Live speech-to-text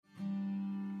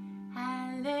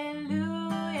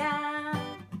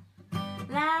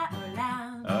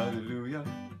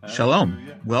Shalom.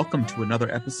 Welcome to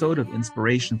another episode of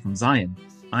Inspiration from Zion.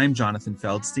 I'm Jonathan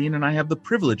Feldstein, and I have the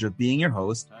privilege of being your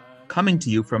host, coming to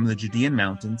you from the Judean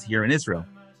mountains here in Israel.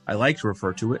 I like to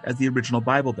refer to it as the original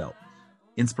Bible Belt.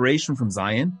 Inspiration from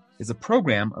Zion is a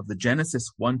program of the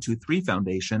Genesis 1-2-3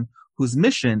 Foundation, whose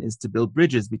mission is to build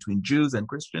bridges between Jews and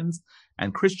Christians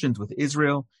with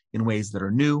Israel in ways that are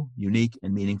new, unique,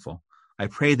 and meaningful. I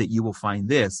pray that you will find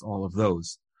this all of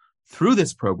those. Through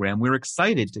this program, we're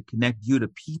excited to connect you to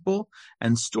people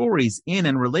and stories in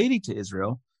and relating to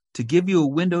Israel to give you a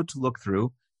window to look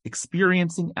through,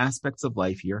 experiencing aspects of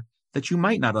life here that you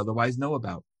might not otherwise know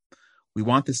about. We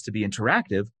want this to be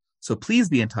interactive, so please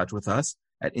be in touch with us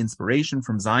at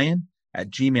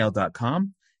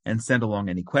inspirationfromzion@gmail.com and send along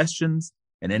any questions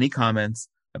and any comments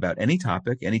about any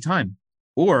topic anytime.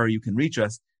 Or you can reach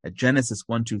us at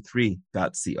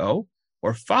genesis123.co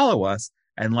or follow us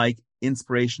and like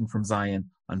Inspiration from Zion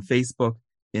on Facebook,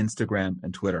 Instagram,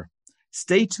 and Twitter.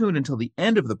 Stay tuned until the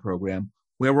end of the program,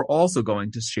 where we're also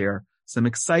going to share some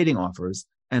exciting offers,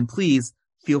 and please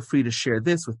feel free to share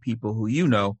this with people who you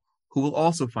know who will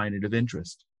also find it of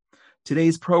interest.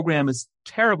 Today's program is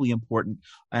terribly important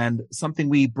and something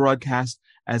we broadcast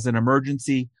as an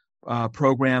emergency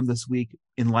program this week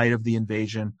in light of the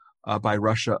invasion by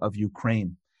Russia of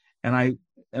Ukraine. And I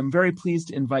am very pleased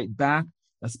to invite back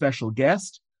a special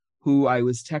guest who I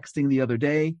was texting the other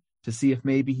day to see if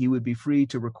maybe he would be free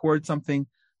to record something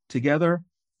together.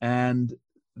 And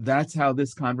that's how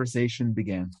this conversation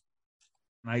began.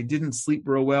 I didn't sleep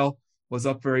real well, was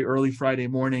up very early Friday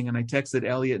morning, and I texted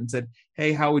Elliot and said,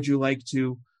 hey, how would you like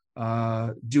to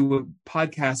do a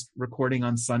podcast recording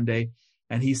on Sunday?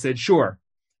 And he said, sure.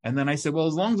 And then I said, well,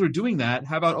 as long as we're doing that,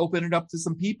 how about open it up to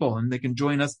some people and they can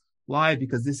join us live,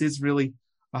 because this is really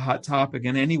a hot topic.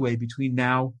 And anyway, between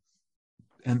now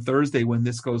and Thursday, when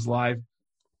this goes live,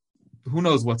 who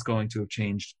knows what's going to have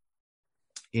changed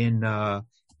in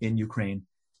Ukraine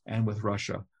and with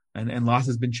Russia. And lots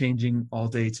has been changing all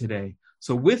day today.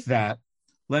 So with that,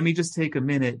 let me just take a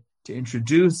minute to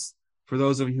introduce, for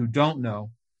those of you who don't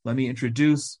know, let me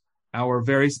introduce our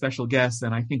very special guest,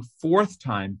 and I think fourth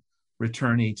time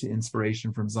returnee to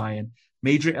Inspiration from Zion,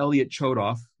 Major Elliot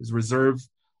Chodoff, is reserve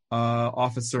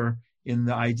officer in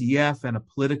the IDF and a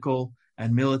political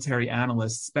and military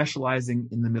analyst specializing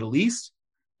in the Middle East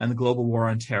and the global war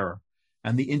on terror,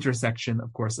 and the intersection,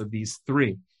 of course, of these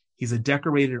three. He's a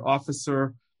decorated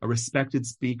officer, a respected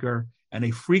speaker, and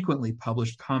a frequently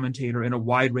published commentator in a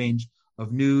wide range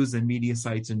of news and media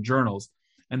sites and journals.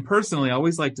 And personally, I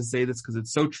always like to say this because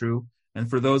it's so true. And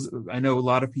for those, I know a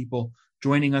lot of people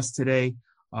joining us today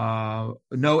know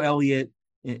Elliot,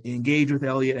 engage with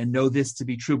Elliot, and know this to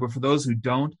be true. But for those who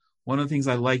don't, one of the things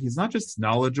I like, he's not just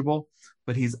knowledgeable,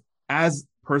 but he's as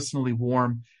personally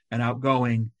warm and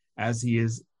outgoing as he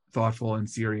is thoughtful and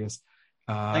serious.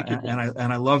 Thank you.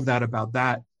 And I love that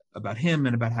about him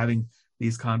and about having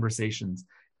these conversations.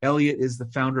 Elliot is the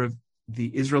founder of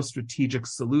the Israel Strategic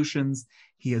Solutions.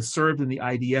 He has served in the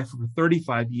IDF for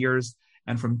 35 years,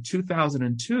 and from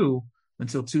 2002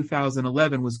 until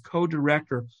 2011 was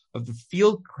co-director of the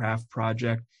Fieldcraft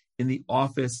Project in the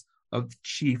Office of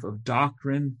Chief of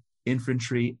Doctrine,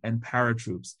 Infantry, and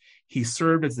Paratroops. He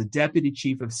served as the Deputy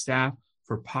Chief of Staff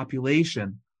for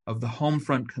Population of the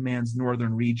Homefront Command's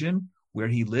Northern Region, where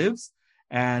he lives,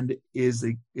 and is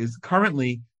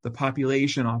currently the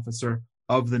Population Officer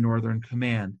of the Northern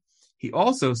Command. He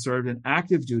also served in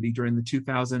active duty during the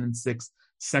 2006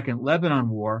 Second Lebanon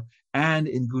War and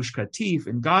in Gush Katif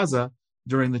in Gaza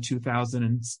during the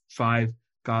 2005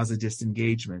 Gaza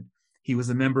disengagement. He was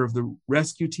a member of the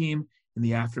rescue team in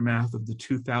the aftermath of the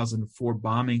 2004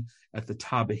 bombing at the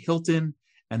Taba Hilton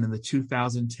and in the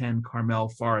 2010 Carmel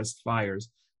Forest fires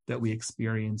that we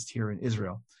experienced here in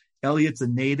Israel. Elliot's a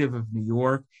native of New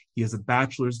York. He has a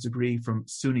bachelor's degree from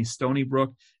SUNY Stony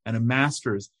Brook and a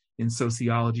master's in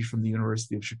sociology from the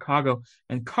University of Chicago.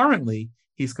 And currently,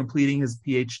 he's completing his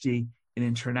PhD in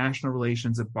international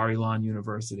relations at Bar-Ilan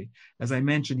University. As I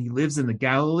mentioned, he lives in the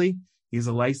Galilee. He's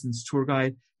a licensed tour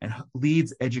guide and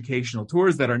leads educational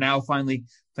tours that are now finally,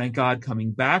 thank God,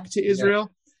 coming back to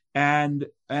Israel. Yeah.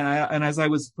 And as I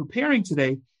was preparing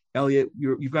today, Elliot,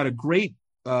 you've got a great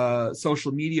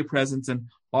social media presence, and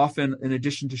often, in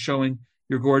addition to showing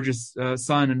your gorgeous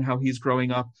son and how he's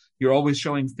growing up, you're always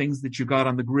showing things that you got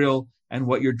on the grill and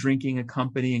what you're drinking,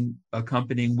 accompanying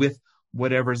with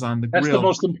whatever's on the grill. That's the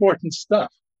most important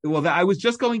stuff. Well, I was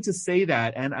just going to say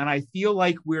that, and I feel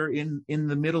like we're in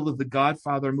the middle of the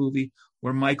Godfather movie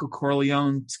where Michael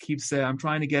Corleone keeps saying, I'm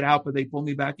trying to get out, but they pull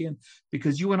me back in,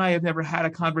 because you and I have never had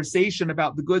a conversation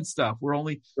about the good stuff. We're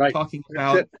only talking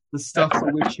about the stuff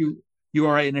for which you you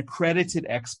are an accredited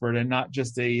expert and not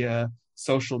just a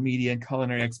social media and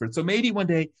culinary expert. So maybe one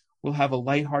day we'll have a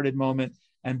lighthearted moment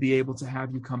and be able to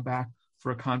have you come back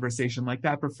for a conversation like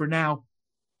that. But for now,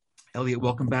 Elliot,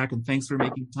 welcome back, and thanks for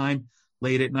making time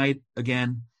late at night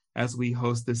again as we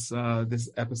host this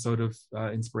episode of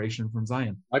Inspiration from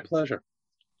Zion. My pleasure.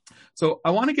 So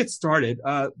I want to get started.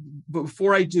 But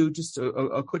before I do, just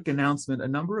a quick announcement. A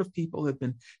number of people have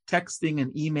been texting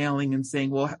and emailing and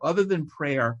saying, well, other than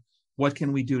prayer, what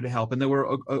can we do to help? And there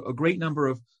were a great number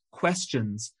of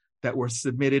questions that were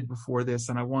submitted before this.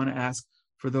 And I want to ask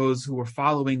for those who are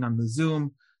following on the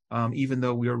Zoom, even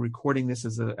though we are recording this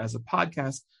as a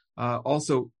podcast,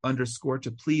 also underscore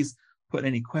to please put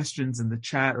any questions in the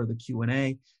chat or the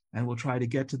Q&A, and we'll try to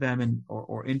get to them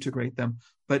or integrate them.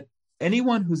 But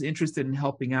anyone who's interested in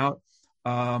helping out,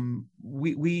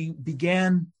 we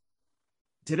began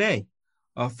today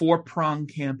a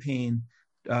 4-pronged campaign.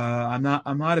 I'm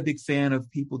not a big fan of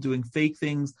people doing fake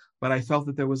things, but I felt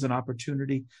that there was an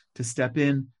opportunity to step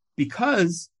in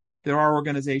because there are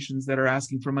organizations that are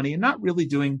asking for money and not really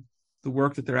doing the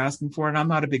work that they're asking for, and I'm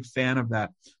not a big fan of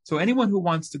that. So anyone who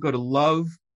wants to go to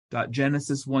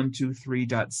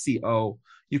love.genesis123.co,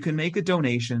 you can make a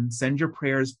donation, send your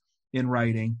prayers in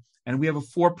writing, and we have a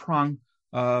 4-pronged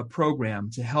program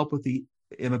to help with the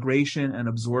immigration and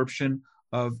absorption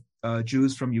of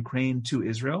Jews from Ukraine to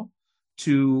Israel,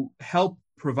 to help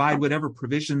provide whatever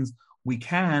provisions we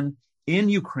can in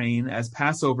Ukraine as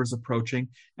Passover is approaching.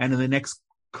 And in the next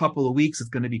couple of weeks, it's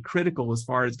going to be critical as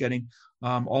far as getting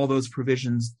all those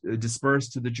provisions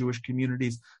dispersed to the Jewish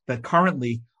communities that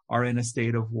currently are in a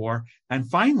state of war. And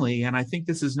finally, and I think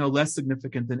this is no less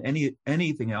significant than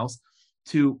anything else,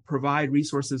 to provide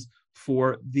resources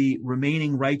for the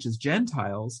remaining righteous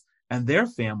Gentiles and their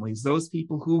families, those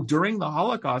people who during the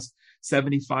Holocaust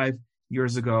 75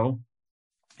 years ago,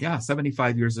 helped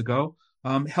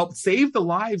save the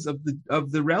lives of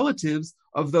the relatives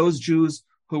of those Jews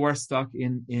who are stuck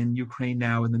in Ukraine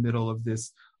now in the middle of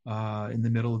this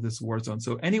war zone.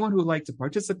 So anyone who would like to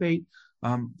participate,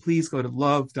 please go to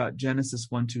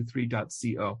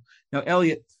love.genesis123.co. Now,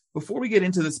 Elliot, before we get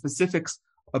into the specifics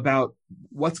about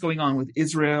what's going on with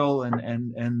Israel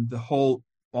and the whole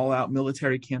all-out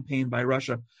military campaign by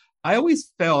Russia, I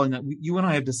always felt, and you and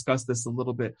I have discussed this a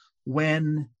little bit,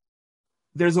 when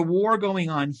there's a war going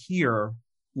on here,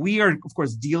 we are, of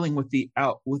course, dealing with the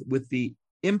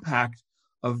impact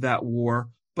of that war,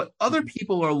 but other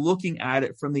people are looking at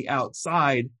it from the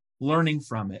outside, learning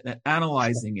from it and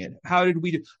analyzing it. How did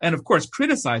we do? And of course,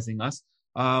 criticizing us,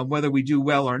 whether we do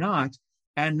well or not.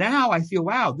 And now I feel,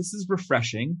 wow, this is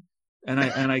refreshing. And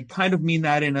I kind of mean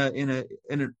that in a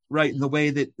right in the way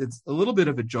that it's a little bit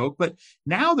of a joke, but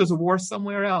now there's a war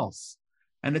somewhere else,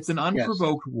 and it's an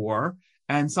unprovoked war,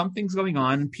 and something's going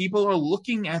on, and people are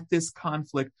looking at this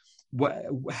conflict,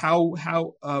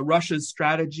 how Russia's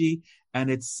strategy and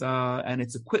its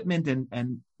equipment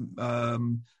and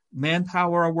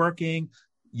manpower are working,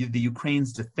 the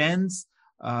Ukraine's defense.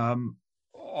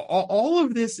 All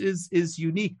of this is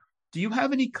unique. Do you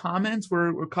have any comments?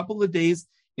 We're a couple of days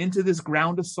into this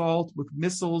ground assault with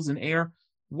missiles and air.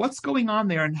 What's going on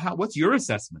there, and what's your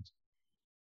assessment?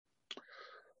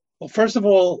 Well, first of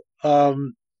all,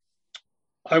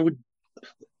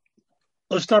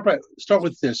 let's start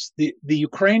with this. The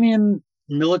Ukrainian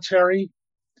military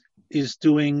is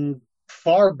doing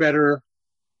far better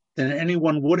than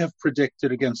anyone would have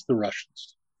predicted against the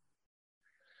Russians.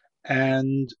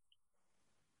 And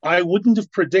I wouldn't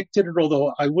have predicted it,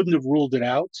 although I wouldn't have ruled it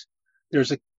out.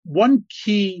 There's one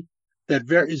key that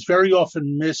is very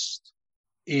often missed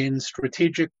in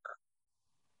strategic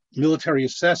military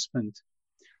assessment.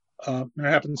 And it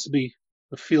happens to be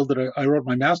a field that I wrote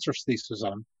my master's thesis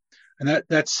on. And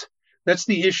that's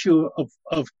the issue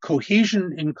of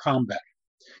cohesion in combat.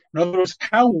 In other words,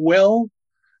 how well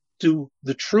do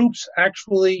the troops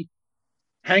actually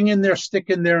hang in there, stick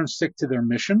in there, and stick to their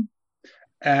mission?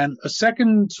 And a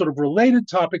second sort of related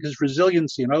topic is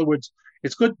resiliency. In other words,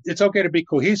 it's okay to be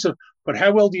cohesive, but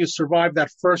how well do you survive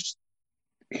that first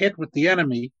hit with the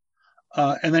enemy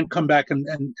and then come back and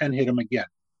hit them again?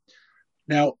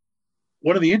 Now,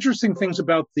 one of the interesting things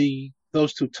about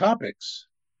those two topics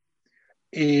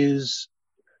is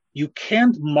you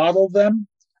can't model them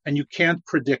and you can't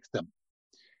predict them.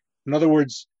 In other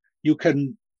words, you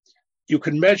can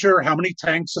measure how many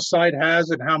tanks a side has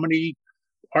and how many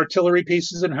artillery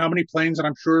pieces and how many planes, and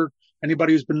I'm sure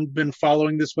anybody who's been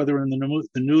following this, whether in the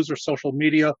news or social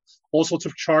media, all sorts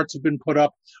of charts have been put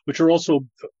up, which are also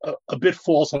a bit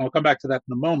false, and I'll come back to that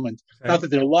in a moment. Okay. Not that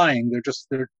they're lying;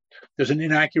 there's an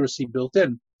inaccuracy built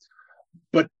in.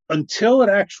 But until it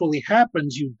actually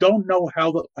happens, you don't know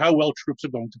how well troops are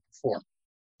going to perform.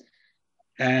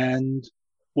 And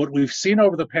what we've seen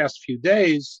over the past few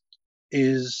days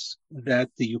is that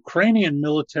the Ukrainian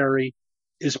military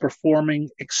is performing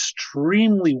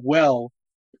extremely well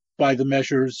by the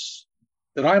measures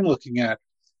that I'm looking at,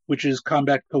 which is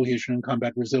combat cohesion and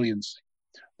combat resiliency.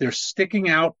 They're sticking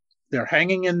out, they're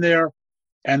hanging in there,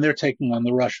 and they're taking on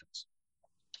the Russians.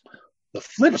 The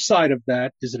flip side of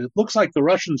that is that it looks like the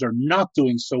Russians are not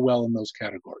doing so well in those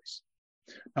categories.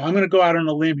 Now, I'm going to go out on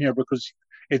a limb here because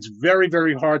it's very,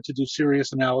 very hard to do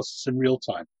serious analysis in real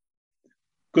time.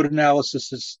 Good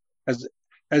analysis is,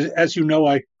 as you know,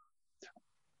 I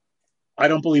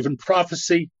don't believe in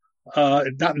prophecy,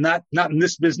 not in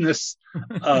this business.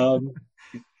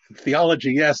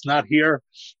 Theology, yes, not here.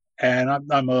 And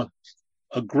I'm a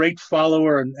great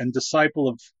follower and disciple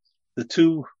of the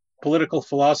two political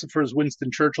philosophers,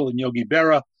 Winston Churchill and Yogi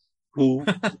Berra, who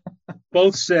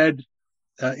both said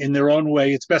in their own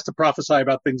way, it's best to prophesy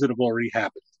about things that have already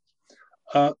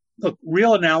happened. Look,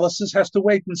 real analysis has to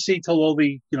wait and see till all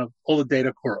the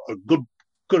data, or a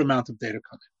good amount of data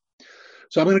come in.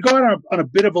 So I'm going to go out on a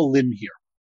bit of a limb here.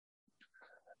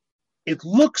 It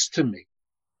looks to me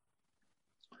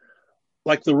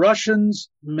like the Russians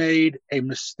made a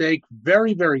mistake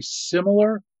very, very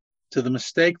similar to the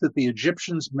mistake that the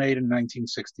Egyptians made in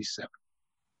 1967.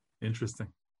 Interesting.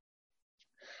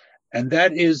 And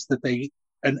that is that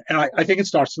I think it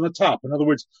starts from the top. In other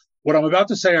words, what I'm about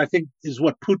to say, I think, is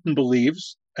what Putin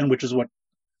believes, and which is what,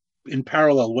 in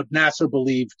parallel, what Nasser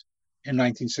believed in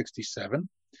 1967,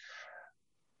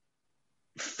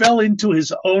 fell into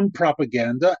his own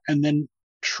propaganda and then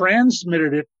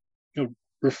transmitted it,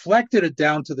 reflected it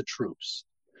down to the troops.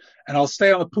 And I'll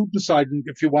stay on the Putin side, and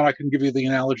if you want, I can give you the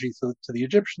analogy to the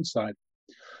Egyptian side.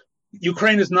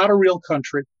 Ukraine is not a real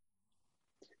country.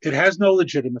 It has no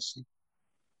legitimacy.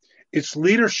 Its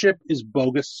leadership is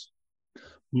bogus.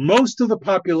 Most of the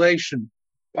population,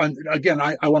 and again,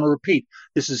 I want to repeat,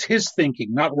 this is his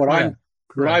thinking, not what I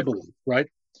believe, right?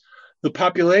 The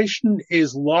population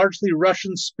is largely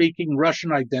Russian-speaking,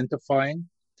 Russian-identifying,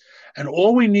 and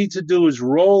all we need to do is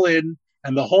roll in,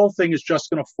 and the whole thing is just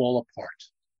going to fall apart.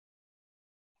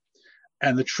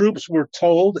 And the troops were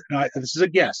told, and this is a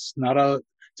guess,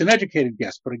 it's an educated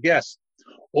guess, but a guess.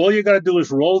 All you got to do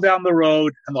is roll down the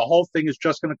road, and the whole thing is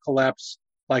just going to collapse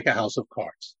like a house of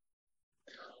cards.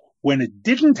 When it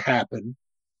didn't happen,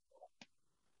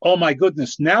 oh my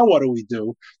goodness, now what do we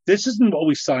do? This isn't what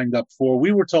we signed up for.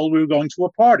 We were told we were going to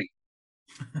a party.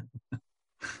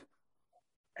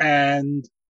 And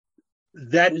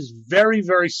that is very,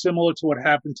 very similar to what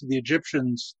happened to the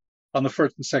Egyptians on the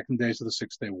first and second days of the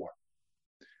Six-Day War,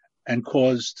 and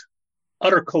caused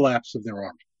utter collapse of their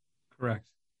army. Correct.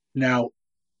 Now,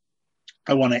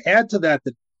 I want to add to that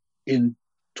in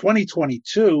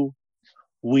 2022,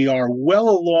 we are well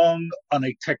along on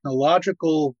a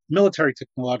military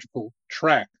technological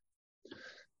track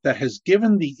that has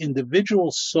given the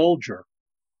individual soldier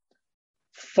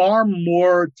far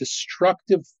more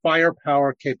destructive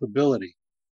firepower capability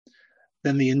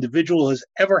than the individual has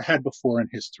ever had before in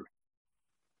history.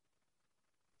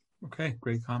 Okay,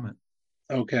 great comment.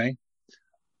 Okay.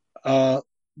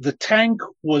 The tank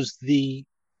was the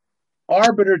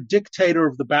arbiter dictator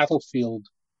of the battlefield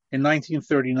in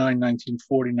 1939,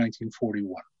 1940,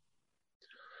 1941.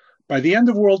 By the end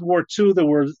of World War II,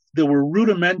 there were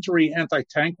rudimentary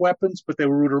anti-tank weapons, but they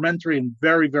were rudimentary and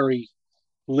very, very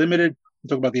limited. I'm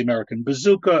talking about the American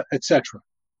bazooka, etc.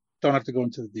 Don't have to go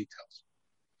into the details.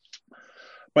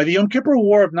 By the Yom Kippur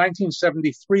War of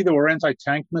 1973, there were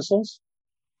anti-tank missiles,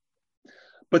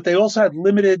 but they also had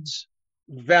limited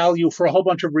value for a whole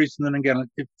bunch of reasons. And again,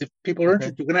 if people are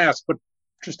interested, you can ask, but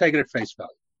just take it at face value.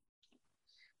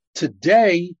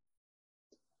 Today,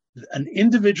 an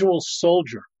individual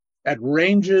soldier at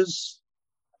ranges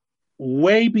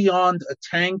way beyond a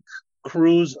tank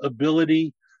crew's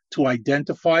ability to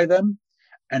identify them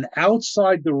and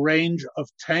outside the range of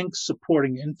tanks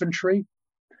supporting infantry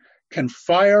can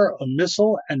fire a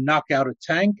missile and knock out a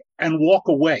tank and walk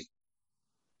away.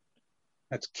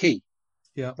 That's key.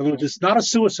 Yeah. In other words, it's not a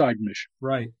suicide mission.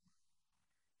 Right.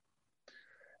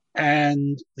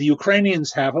 And the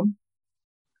Ukrainians have them.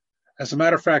 As a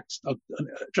matter of fact,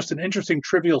 just an interesting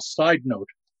trivial side note,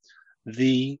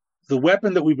 the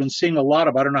weapon that we've been seeing a lot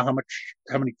of, I don't know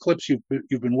how many clips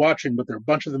you've been watching, but there are a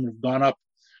bunch of them that have gone up.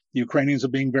 The Ukrainians are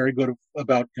being very good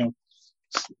about,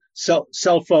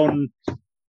 cell phone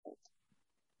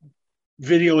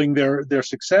videoing their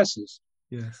successes.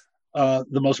 Yes.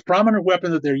 The most prominent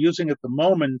weapon that they're using at the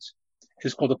moment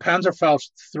is called the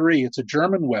Panzerfaust 3. It's a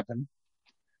German weapon,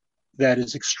 that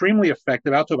is extremely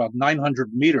effective, out to about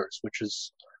 900 meters, which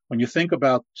is, when you think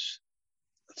about,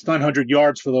 it's 900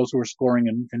 yards for those who are scoring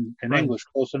in Right. English,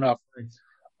 close enough,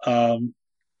 Right.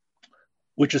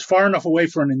 which is far enough away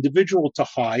for an individual to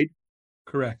hide,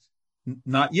 Correct.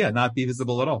 Not be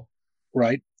visible at all.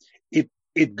 right?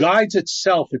 It guides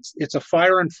itself. It's a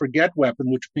fire and forget weapon,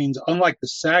 which means, unlike the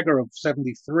Sager of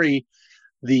 73,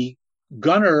 the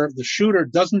gunner, the shooter,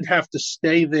 doesn't have to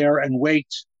stay there and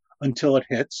wait until it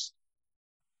hits.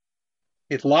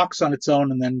 It locks on its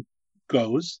own and then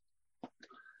goes.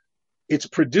 It's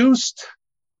produced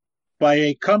by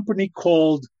a company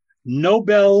called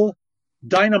Nobel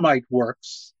Dynamite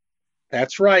Works.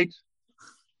 That's right.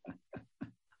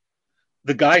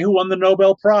 The guy who won the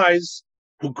Nobel Prize,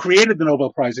 who created the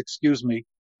Nobel Prize,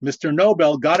 Mr.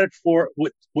 Nobel got it for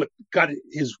what got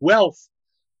his wealth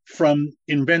from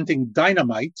inventing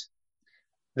dynamite.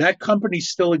 That company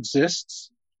still exists,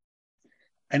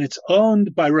 and it's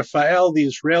owned by Rafael, the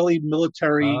Israeli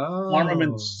military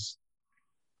armaments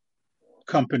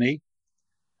company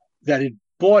that it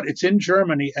bought. It's in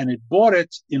Germany, and it bought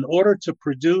it in order to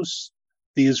produce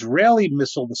the Israeli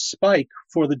missile, the Spike,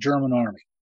 for the German army.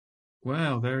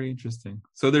 Wow, very interesting.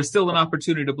 So there's still an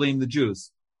opportunity to blame the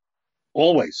Jews.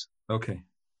 Always. Okay.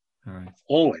 All right.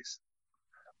 Always.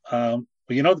 But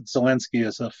you know that Zelensky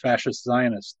is a fascist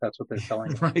Zionist. That's what they're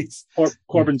telling us. Right.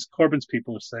 Corbyn's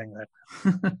people are saying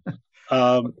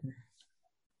that.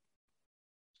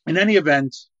 In any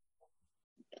event,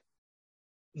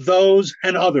 those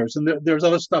and others, and there's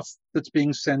other stuff that's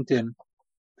being sent in,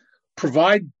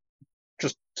 provide,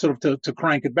 just sort of to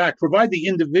crank it back, provide the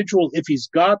individual, if he's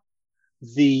got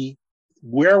the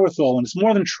wherewithal, and it's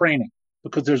more than training,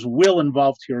 because there's will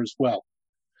involved here as well.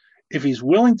 If he's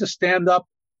willing to stand up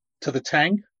to the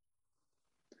tank,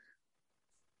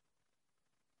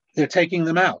 they're taking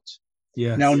them out.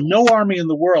 Yes. Now, no army in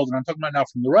the world, and I'm talking about now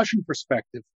from the Russian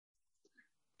perspective,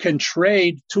 can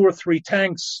trade 2 or 3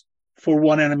 tanks for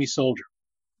one enemy soldier.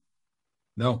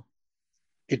 No.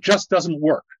 It just doesn't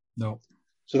work. No.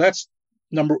 So that's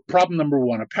problem number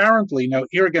one. Apparently, now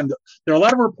here again, there are a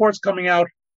lot of reports coming out,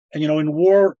 and in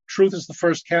war, truth is the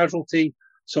first casualty.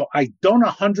 So I don't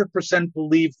 100%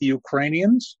 believe the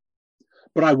Ukrainians,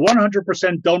 but I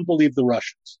 100% don't believe the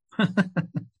Russians.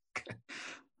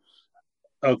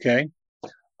 Okay.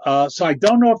 So I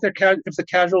don't know if the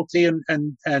casualty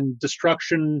and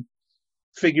destruction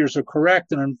figures are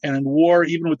correct, and in war,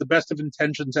 even with the best of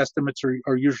intentions, estimates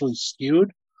are usually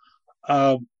skewed.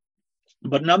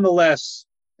 But nonetheless,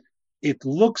 it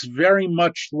looks very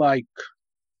much like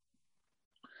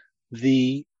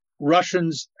the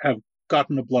Russians have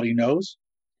gotten a bloody nose.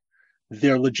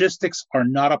 Their logistics are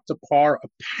not up to par.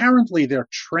 Apparently, their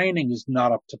training is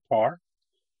not up to par.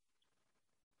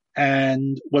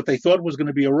 And what they thought was going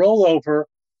to be a rollover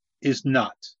is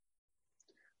not.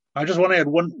 I just want to add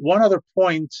one other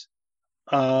point.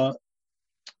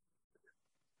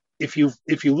 If you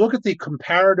look at the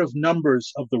comparative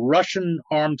numbers of the Russian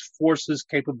armed forces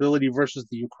capability versus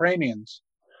the Ukrainians,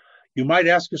 you might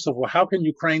ask yourself, well, how can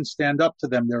Ukraine stand up to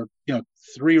them? They're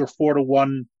 3 or 4 to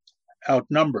 1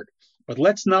 outnumbered. But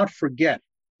let's not forget,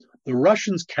 the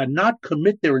Russians cannot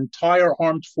commit their entire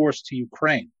armed force to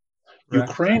Ukraine. Right.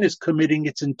 Ukraine is committing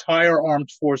its entire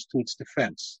armed force to its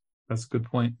defense. That's a good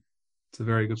point. It's a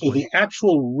very good point. So the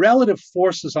actual relative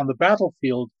forces on the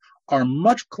battlefield are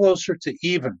much closer to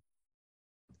even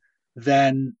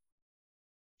than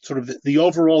sort of the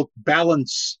overall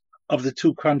balance of the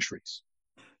two countries.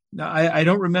 Now, I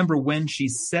don't remember when she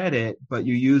said it, but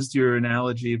you used your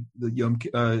analogy of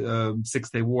the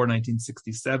Six-Day War,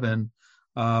 1967.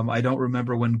 I don't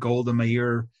remember when Golda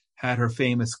Meir had her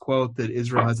famous quote that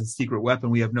Israel has a secret weapon,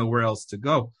 we have nowhere else to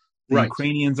go. The right.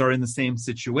 Ukrainians are in the same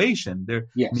situation.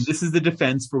 Yes. I mean, this is the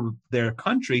defense for their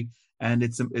country, and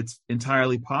it's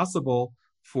entirely possible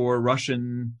for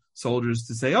Russian soldiers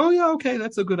to say, "Oh yeah, okay,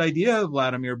 that's a good idea,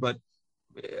 Vladimir, but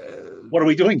what are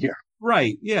we doing here?"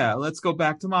 Right? Yeah, let's go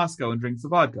back to Moscow and drink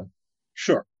some vodka.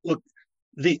 Sure. Look,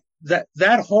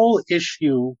 that whole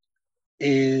issue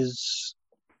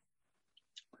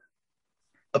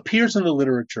appears in the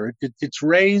literature. It's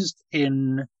raised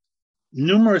in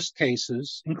numerous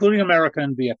cases, including America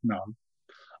and Vietnam,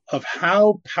 of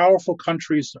how powerful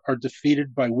countries are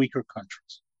defeated by weaker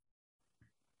countries.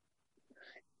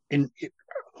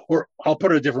 Or I'll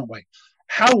put it a different way: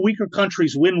 how weaker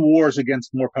countries win wars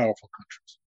against more powerful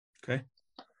countries. Okay.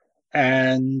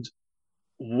 And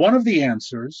one of the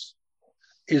answers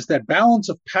is that balance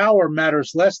of power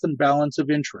matters less than balance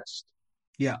of interest.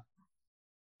 Yeah.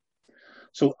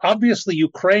 So obviously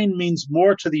Ukraine means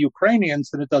more to the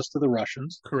Ukrainians than it does to the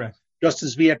Russians. Correct. just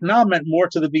as Vietnam meant more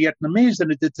to the Vietnamese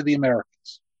than it did to the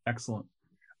Americans. Excellent.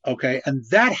 Okay, and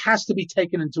that has to be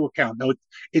taken into account. Now,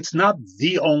 it's not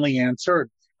the only answer,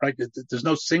 right? There's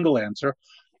no single answer,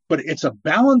 but it's a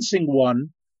balancing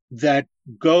one that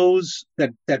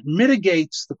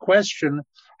mitigates the question: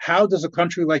 how does a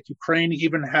country like Ukraine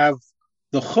even have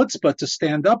the chutzpah to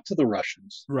stand up to the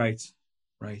Russians? Right.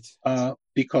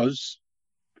 Because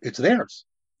it's theirs.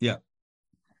 Yeah.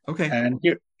 Okay. And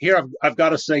here I've got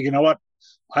to say, you know what?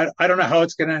 I don't know how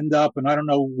it's going to end up, and I don't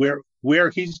know where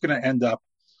he's going to end up.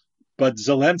 But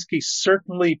Zelensky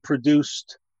certainly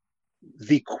produced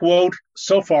the quote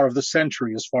so far of the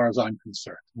century, as far as I'm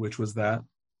concerned. Which was that?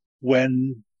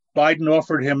 When Biden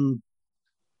offered him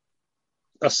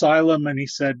asylum and he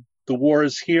said, the war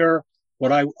is here.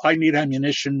 What I need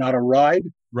ammunition, not a ride.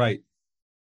 Right.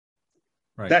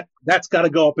 That's got to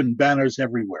go up in banners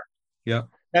everywhere. Yeah.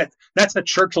 That's a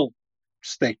Churchill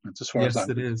statement, as far as I'm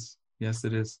concerned. Yes,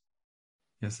 it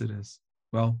is.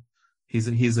 Well,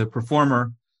 he's a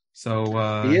performer. So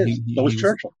he is. So was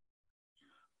Churchill.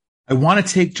 I want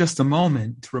to take just a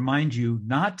moment to remind you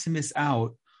not to miss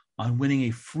out on winning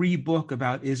a free book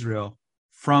about Israel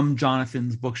from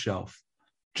Jonathan's bookshelf.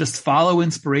 Just follow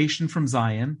Inspiration from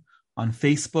Zion on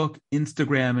Facebook,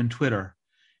 Instagram, and Twitter,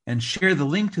 and share the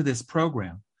link to this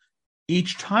program.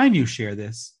 Each time you share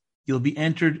this, you'll be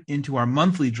entered into our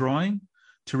monthly drawing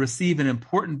to receive an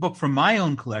important book from my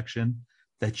own collection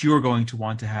that you're going to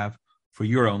want to have for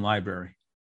your own library.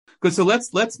 Good. So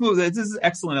let's move. This is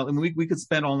excellent. I mean, we could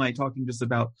spend all night talking just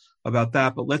about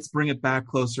that, but let's bring it back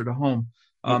closer to home.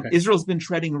 Okay. Israel's been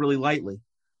treading really lightly.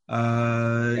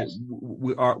 Yes.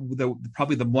 We are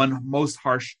probably the one most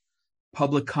harsh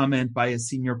public comment by a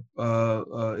senior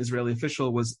Israeli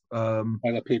official was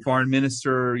Foreign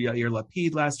Minister Yair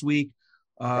Lapid last week,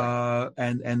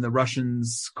 and the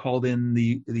Russians called in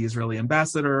the Israeli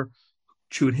ambassador,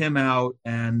 chewed him out,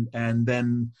 and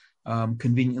then.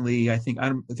 Conveniently, I think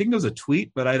there was a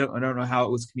tweet, but I don't know how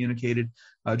it was communicated.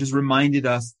 Just reminded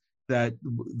us that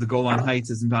the Golan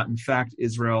Heights is not in fact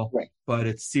Israel, right, but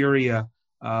it's Syria.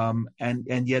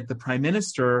 And yet the Prime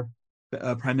Minister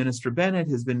Bennett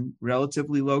has been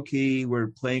relatively low key.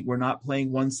 We're not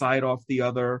playing one side off the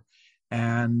other,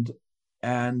 and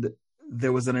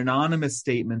there was an anonymous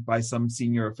statement by some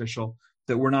senior official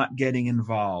that we're not getting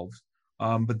involved.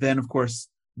 But then, of course,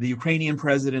 the Ukrainian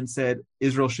president said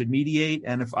Israel should mediate,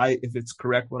 and if it's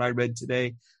correct what I read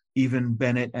today, even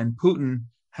Bennett and Putin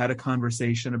had a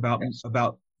conversation about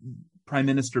Prime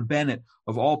Minister Bennett,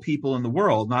 of all people in the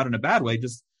world, not in a bad way,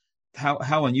 just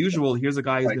how unusual. Here's a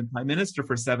guy who's been prime minister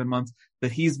for 7 months,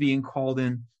 that he's being called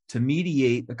in to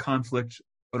mediate a conflict,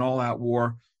 an all-out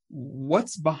war.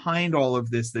 What's behind all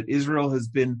of this? That Israel has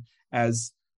been,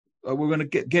 as we're going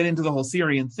to get into the whole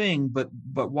Syrian thing, but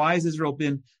why has Israel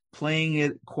been playing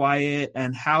it quiet,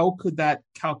 and how could that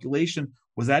calculation,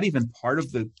 was that even part of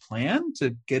the plan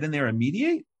to get in there and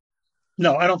mediate?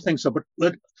 No, I don't think so. But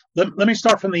let me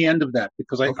start from the end of that,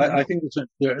 because I think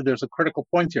there's a critical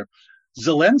point here.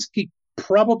 Zelensky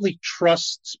probably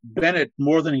trusts Bennett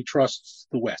more than he trusts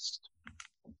the West.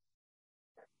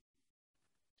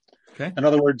 Okay. In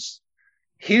other words,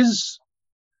 as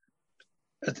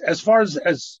far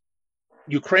as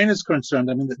Ukraine is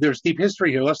concerned, I mean, there's deep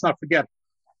history here. Let's not forget.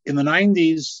 In the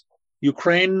 90s,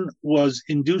 Ukraine was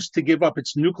induced to give up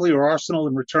its nuclear arsenal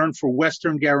in return for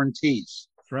Western guarantees.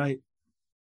 That's right.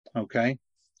 Okay.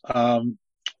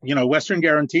 Western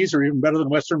guarantees are even better than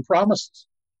Western promises.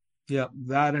 Yeah,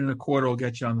 that and a quarter will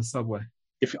get you on the subway.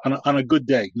 If on a good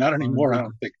day. Not anymore, I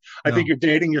don't think. I think you're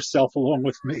dating yourself along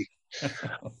with me.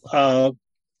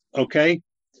 Okay.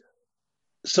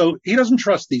 So he doesn't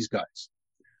trust these guys.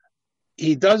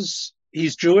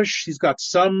 He's Jewish. He's got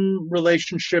some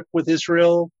relationship with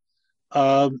Israel.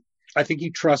 I think he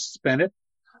trusts Bennett.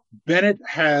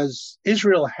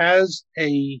 Israel has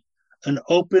an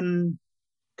open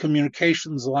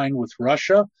communications line with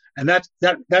Russia, and that's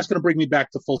going to bring me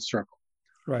back to full circle.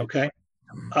 Right. Okay.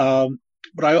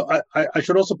 But I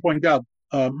should also point out,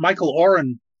 Michael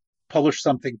Oren published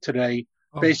something today,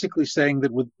 basically saying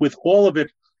that with all of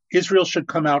it, Israel should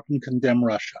come out and condemn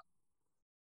Russia.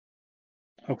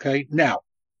 Okay. Now,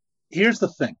 here's the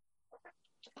thing.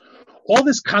 All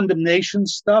this condemnation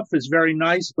stuff is very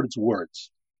nice, but it's words.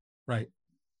 Right.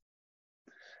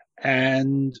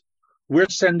 And we're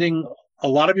sending a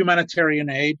lot of humanitarian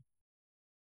aid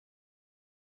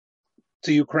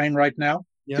to Ukraine right now.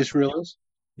 Yep. Israel is.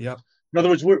 Yep. In other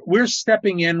words, we're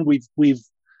stepping in. We've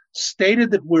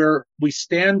stated that we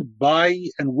stand by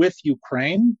and with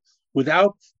Ukraine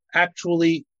without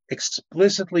actually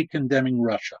explicitly condemning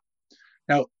Russia.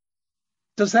 Now,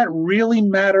 Does that really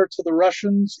matter to the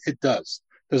Russians? It does.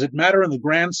 Does it matter in the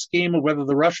grand scheme of whether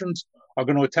the Russians are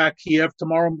going to attack Kiev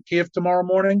tomorrow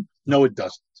morning? No, it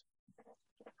doesn't.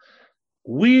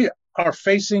 We are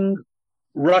facing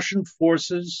Russian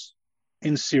forces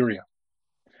in Syria,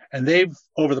 and they've,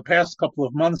 over the past couple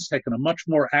of months, taken a much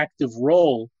more active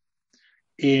role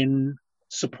in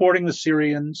supporting the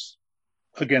Syrians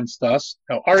against us.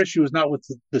 Now, our issue is not with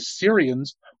the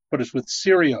Syrians, but it's with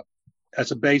Syria as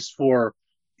a base for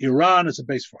Iran, as a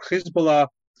base for Hezbollah.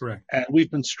 Correct. And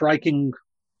we've been striking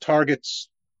targets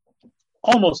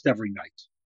almost every night.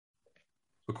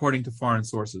 According to foreign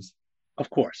sources. Of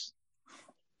course.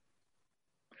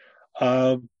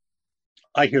 I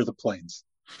hear the planes.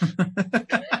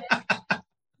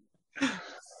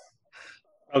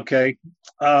 Okay.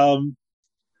 The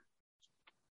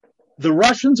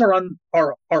Russians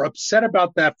are upset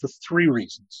about that for three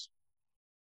reasons.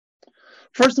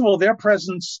 First of all, their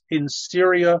presence in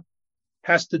Syria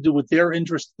has to do with their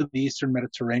interest in the Eastern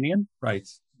Mediterranean. Right.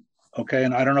 Okay,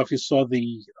 and I don't know if you saw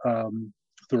the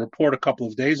report a couple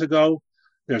of days ago.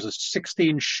 There's a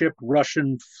 16-ship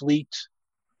Russian fleet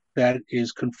that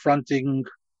is confronting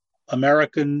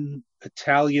American,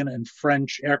 Italian, and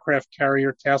French aircraft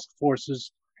carrier task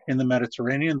forces in the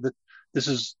Mediterranean.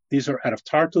 These are out of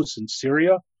Tartus in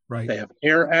Syria. Right. They have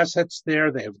air assets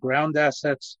there. They have ground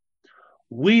assets.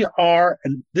 We are,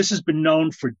 and this has been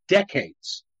known for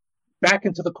decades, back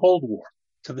into the Cold War,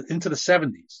 into the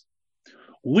 70s.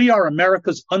 We are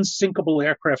America's unsinkable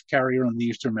aircraft carrier in the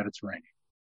Eastern Mediterranean.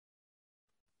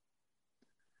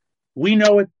 We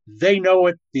know it. They know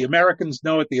it. The Americans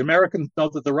know it. The Americans know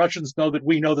that the Russians know that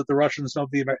we know that the Russians know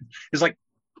the Americans. It's like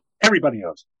everybody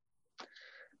knows.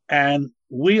 And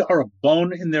we are a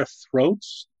bone in their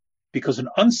throats because an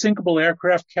unsinkable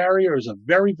aircraft carrier is a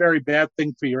very, very bad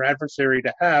thing for your adversary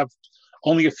to have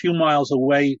only a few miles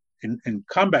away in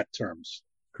combat terms.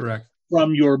 Correct.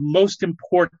 From your most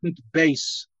important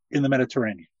base in the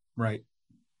Mediterranean. Right.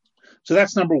 So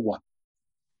that's number one.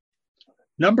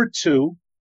 Number two,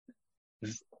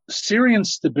 Syrian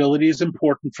stability is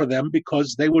important for them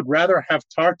because they would rather have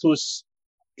Tartus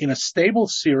in a stable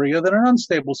Syria than an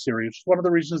unstable Syria. It's one of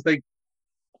the reasons they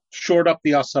shored up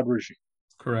the Assad regime.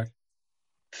 Correct.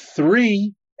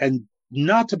 Three, and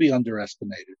not to be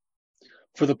underestimated,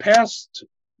 for the past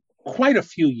quite a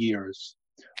few years,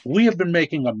 we have been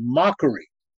making a mockery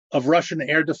of Russian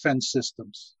air defense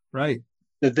systems. Right.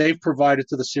 That they've provided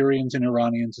to the Syrians and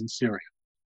Iranians in Syria.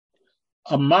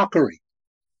 A mockery.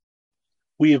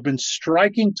 We have been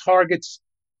striking targets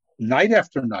night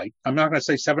after night. I'm not going to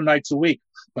say 7 nights a week,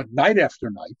 but night after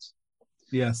night.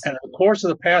 Yes. And in the course of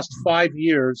the past 5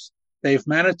 years, they've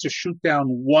managed to shoot down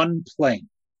one plane,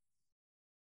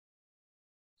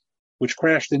 which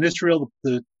crashed in Israel.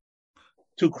 The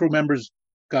 2 crew members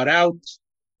got out.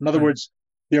 In other words,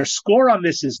 their score on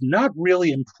this is not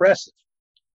really impressive.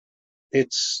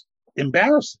 It's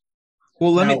embarrassing.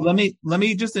 Well, let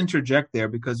me just interject there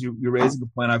because you're raising a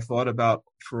point I've thought about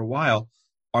for a while.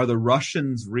 Are the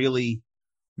Russians really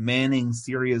manning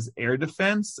Syria's air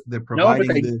defense? They're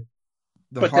providing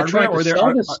the hardware, or they're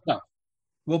sell this stuff.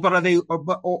 Well, but are they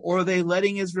or are they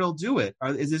letting Israel do it?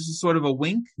 Is this just sort of a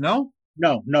wink? No.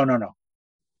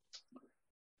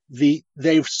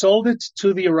 They've sold it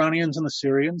to the Iranians and the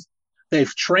Syrians.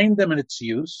 They've trained them in its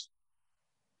use.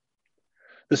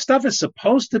 The stuff is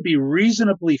supposed to be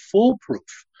reasonably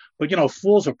foolproof, but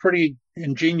fools are pretty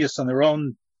ingenious on their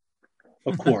own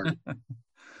accord.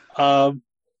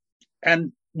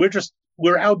 And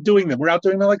we're outdoing them. We're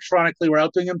outdoing them electronically. We're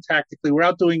outdoing them tactically. We're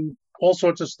outdoing all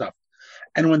sorts of stuff.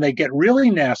 And when they get really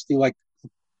nasty, like a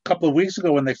couple of weeks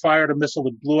ago when they fired a missile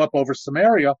that blew up over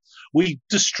Samaria, we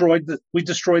destroyed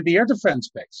the air defense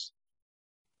base.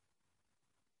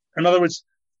 In other words,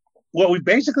 what we've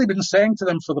basically been saying to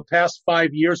them for the past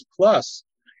 5 years plus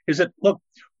is that, look,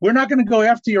 we're not going to go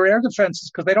after your air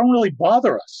defenses because they don't really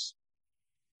bother us.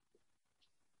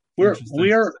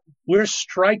 We're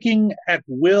striking at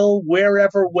will,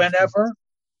 wherever, whenever,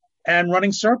 and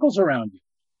running circles around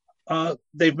you.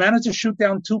 They've managed to shoot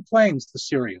down 2 planes, the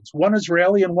Syrians, one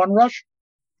Israeli and one Russian.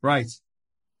 Right.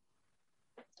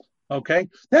 Okay.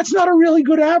 That's not a really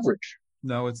good average.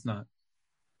 No, it's not.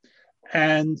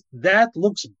 And that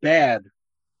looks bad.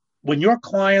 When your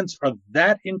clients are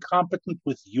that incompetent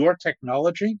with your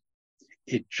technology,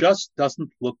 it just doesn't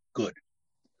look good.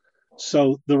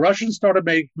 So the Russians started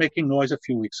making noise a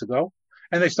few weeks ago,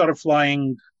 and they started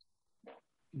flying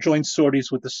joint sorties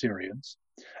with the Syrians.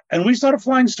 And we started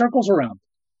flying circles around.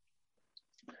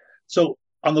 So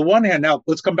on the one hand, now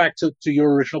let's come back to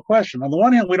your original question. On the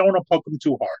one hand, we don't want to poke them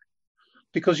too hard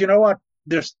because you know what?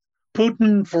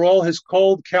 Putin, for all his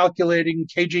cold, calculating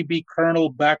KGB colonel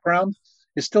background,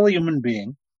 is still a human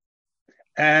being.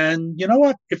 And you know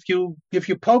what? If you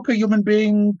poke a human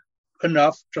being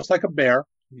enough, just like a bear,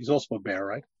 he's also a bear,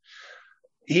 right?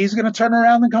 He's going to turn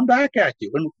around and come back at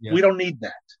you. And Yeah. we don't need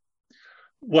that.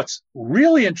 What's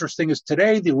really interesting is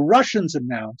today the Russians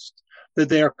announced that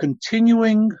they are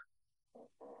continuing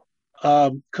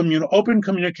open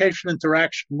communication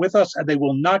interaction with us, and they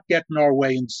will not get in our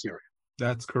way in Syria.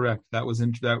 That's correct. That was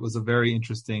a very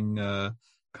interesting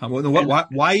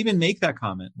comment. Why even make that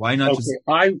comment? Why not just?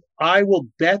 I will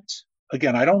bet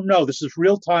again. I don't know. This is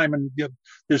real time, and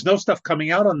there's no stuff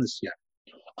coming out on this yet.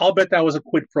 I'll bet that was a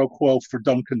quid pro quo for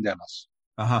don't condemn us.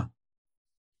 Uh-huh.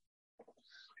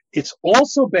 It's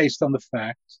also based on the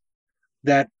fact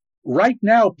that right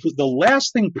now the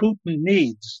last thing Putin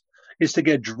needs is to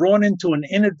get drawn into an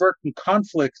inadvertent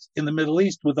conflict in the Middle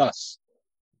East with us.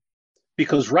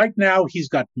 Because right now he's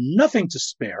got nothing to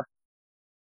spare.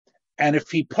 And if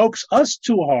he pokes us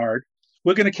too hard,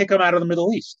 we're going to kick him out of the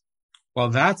Middle East. Well,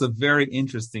 that's a very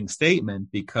interesting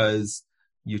statement because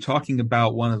you're talking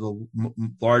about one of the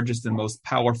largest and most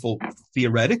powerful,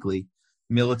 theoretically,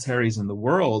 militaries in the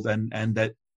world. And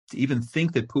that to even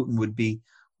think that Putin would be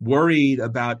worried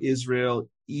about Israel,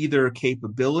 either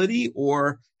capability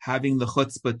or having the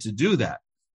chutzpah to do that.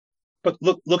 But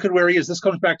look at where he is. This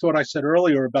comes back to what I said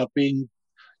earlier about being,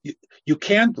 you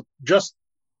can't just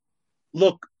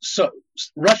look, so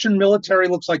Russian military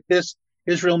looks like this,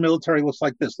 Israel military looks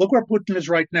like this. Look where Putin is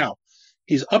right now.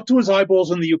 He's up to his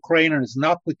eyeballs in the Ukraine and it's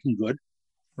not looking good.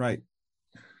 Right.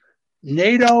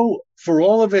 NATO, for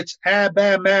all of its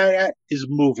is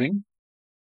moving.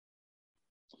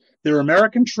 There are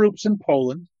American troops in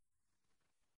Poland.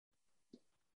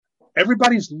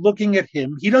 Everybody's looking at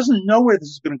him. He doesn't know where this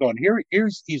is going to go. And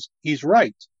he's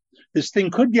right. This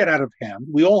thing could get out of hand.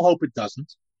 We all hope it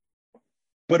doesn't.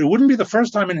 But it wouldn't be the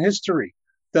first time in history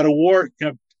that a war,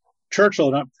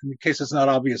 Churchill, in case it's not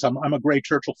obvious, I'm a great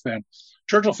Churchill fan.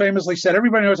 Churchill famously said,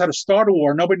 everybody knows how to start a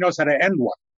war. Nobody knows how to end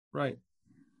one. Right.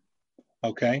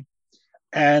 Okay.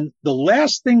 And the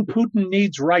last thing Putin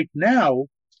needs right now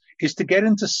is to get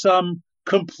into some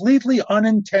completely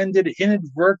unintended,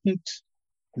 inadvertent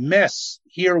mess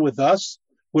here with us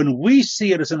when we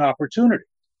see it as an opportunity.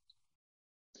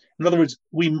 In other words,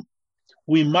 we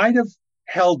might have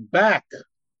held back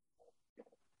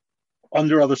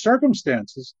under other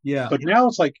circumstances, but now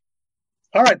it's like,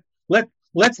 all right,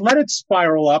 let's let it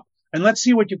spiral up and let's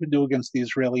see what you can do against the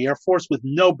Israeli Air Force with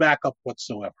no backup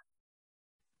whatsoever.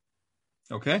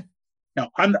 Okay. Now,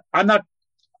 I'm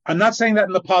not saying that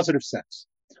in the positive sense.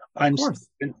 Of course.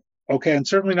 Okay, and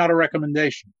certainly not a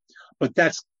recommendation. But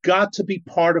that's got to be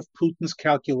part of Putin's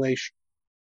calculation.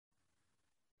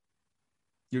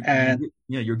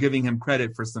 You're giving him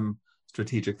credit for some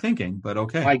strategic thinking, but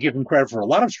okay. I give him credit for a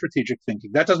lot of strategic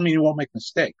thinking. That doesn't mean he won't make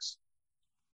mistakes.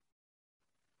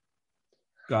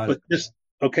 Got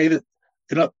it.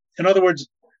 In other words,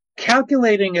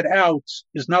 calculating it out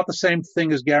is not the same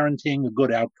thing as guaranteeing a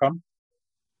good outcome.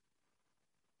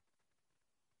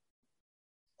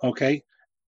 Okay.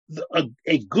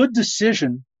 A good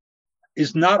decision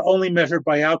is not only measured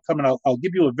by outcome, and I'll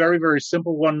give you a very, very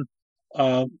simple one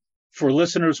for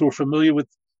listeners who are familiar with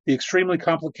the extremely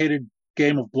complicated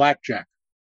game of blackjack.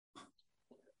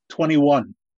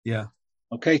 21. Yeah.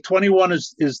 Okay, 21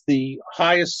 is the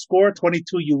highest score.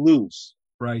 22 you lose.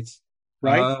 Right.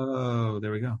 Right? Oh,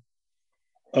 there we go.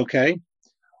 Okay.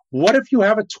 What if you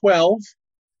have a 12?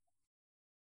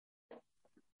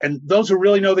 And those who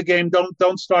really know the game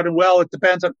don't start it well. It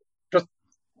depends on, just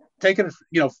take it,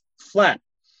 flat.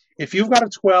 If you've got a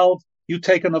 12, you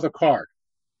take another card.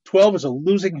 12 is a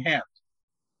losing hand.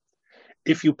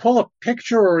 If you pull a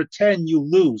picture or a 10, you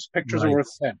lose. Pictures are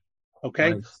worth 10.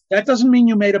 Okay? Right. That doesn't mean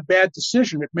you made a bad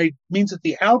decision. It means that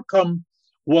the outcome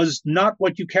was not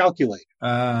what you calculated.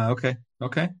 Okay.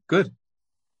 Good.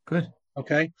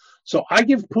 Okay? So I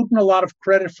give Putin a lot of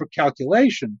credit for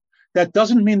calculation. That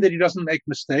doesn't mean that he doesn't make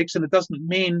mistakes, and it doesn't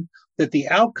mean that the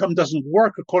outcome doesn't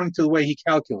work according to the way he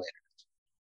calculated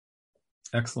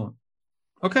it. Excellent.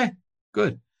 Okay,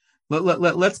 good.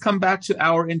 Let's come back to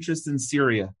our interest in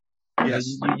Syria.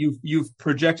 Yes. You've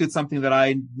projected something that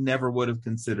I never would have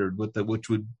considered,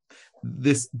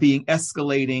 this being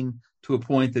escalating to a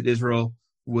point that Israel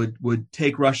would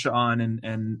take Russia on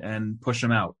and push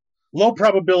them out. Low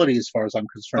probability as far as I'm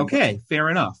concerned. Okay, fair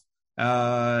enough.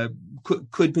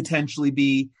 Could potentially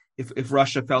be if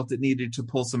Russia felt it needed to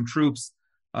pull some troops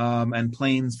and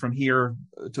planes from here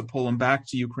to pull them back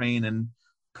to Ukraine and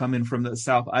come in from the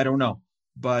south. I don't know,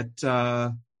 but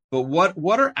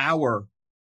what are our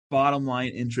bottom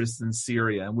line interests in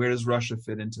Syria, and where does Russia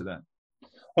fit into that?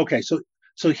 Okay, so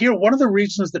here, one of the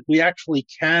reasons that we actually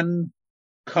can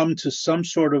come to some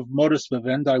sort of modus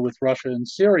vivendi with Russia and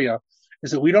Syria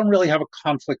is that we don't really have a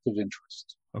conflict of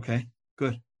interest. Okay,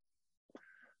 good.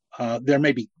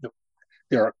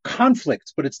 There are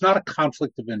conflicts, but it's not a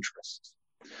conflict of interest.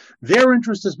 Their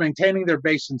interest is maintaining their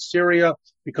base in Syria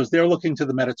because they're looking to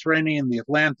the Mediterranean, the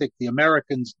Atlantic, the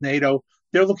Americans, NATO.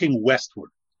 They're looking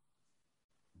westward.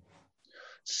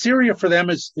 Syria for them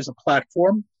is a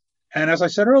platform. And as I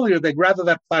said earlier, they'd rather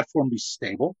that platform be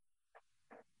stable.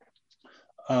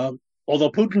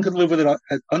 Although Putin could live with it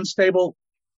as unstable,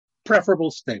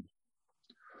 preferable stable.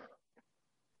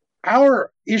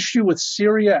 Our issue with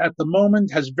Syria at the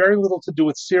moment has very little to do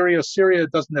with Syria. Syria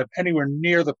doesn't have anywhere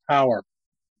near the power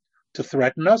to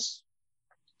threaten us.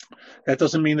 That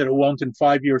doesn't mean that it won't in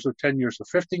 5 years or 10 years or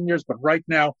 15 years, but right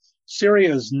now,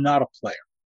 Syria is not a player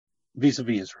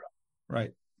vis-a-vis Israel.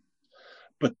 Right.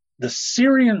 But the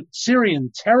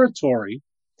Syrian territory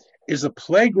is a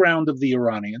playground of the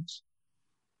Iranians,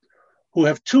 who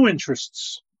have two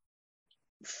interests.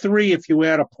 Three, if you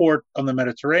add a port on the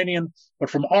Mediterranean, but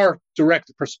from our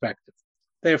direct perspective,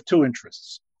 they have two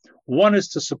interests. One is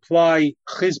to supply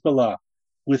Hezbollah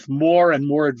with more and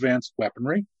more advanced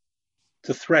weaponry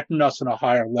to threaten us in a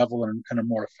higher level and in a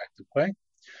more effective way,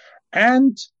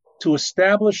 and to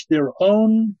establish their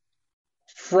own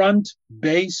front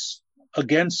base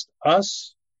against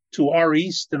us to our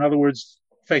east, in other words,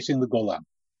 facing the Golan.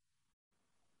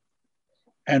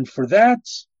 And for that,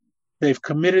 they've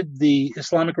committed the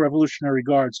Islamic Revolutionary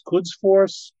Guard's Quds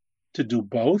Force to do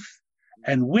both,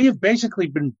 and we have basically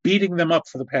been beating them up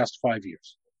for the past 5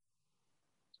 years.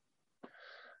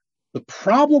 The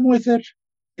problem with it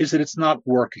is that it's not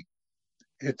working.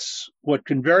 It's what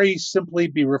can very simply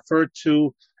be referred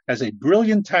to as a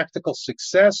brilliant tactical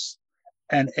success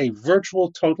and a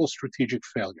virtual total strategic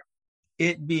failure.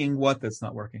 It being what that's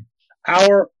not working?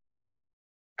 Our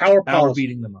policy.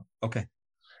 Beating them up. Okay.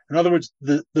 In other words,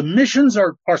 the missions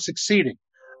are succeeding.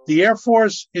 The Air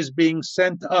Force is being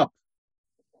sent up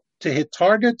to hit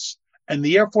targets, and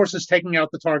the Air Force is taking out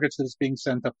the targets that it's being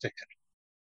sent up to hit.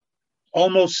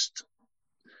 Almost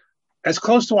as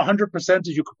close to 100% as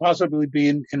you could possibly be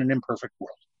in an imperfect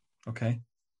world. Okay.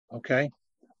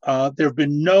 There have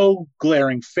been no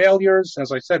glaring failures.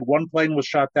 As I said, one plane was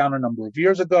shot down a number of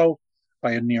years ago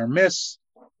by a near miss.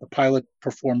 The pilot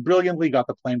performed brilliantly, got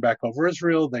the plane back over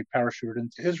Israel. They parachuted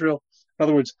into Israel. In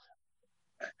other words,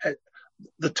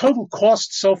 the total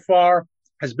cost so far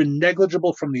has been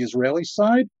negligible from the Israeli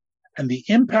side, and the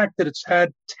impact that it's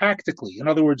had tactically, in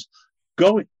other words,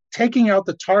 taking out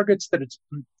the targets that it's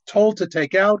told to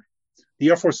take out, the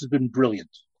Air Force has been brilliant.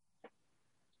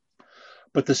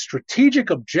 But the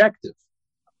strategic objective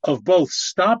of both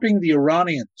stopping the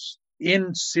Iranians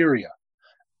in Syria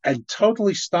and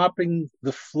totally stopping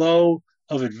the flow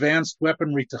of advanced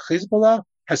weaponry to Hezbollah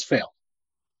has failed.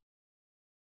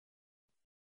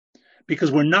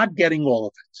 Because we're not getting all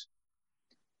of it.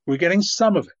 We're getting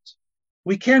some of it.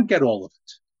 We can't get all of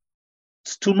it.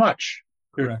 It's too much.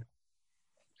 Correct.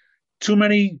 Too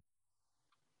many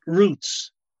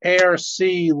routes, air,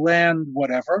 sea, land,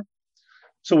 whatever.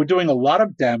 So we're doing a lot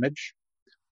of damage.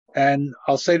 And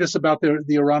I'll say this about the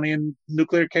Iranian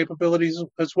nuclear capabilities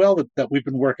as well, that we've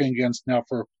been working against now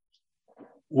for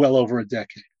well over a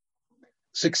decade.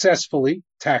 Successfully,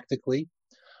 tactically,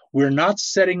 we're not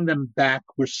setting them back,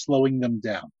 we're slowing them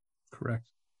down. Correct.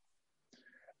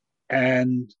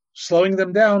 And slowing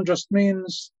them down just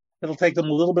means it'll take them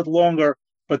a little bit longer,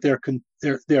 but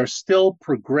they're still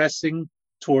progressing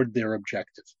toward their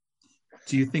objective.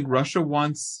 Do you think Russia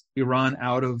wants Iran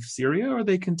out of Syria, or are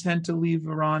they content to leave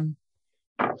Iran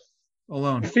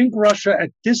alone? I think Russia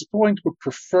at this point would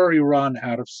prefer Iran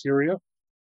out of Syria,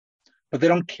 but they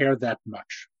don't care that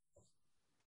much.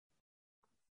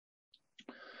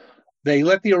 They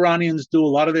let the Iranians do a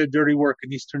lot of their dirty work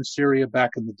in eastern Syria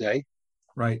back in the day.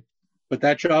 Right. But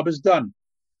that job is done.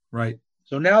 Right.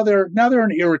 So now they're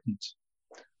an irritant,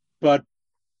 but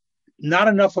not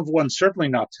enough of one, certainly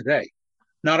not today.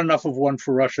 Not enough of one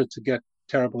for Russia to get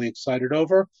terribly excited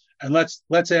over. And let's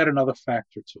add another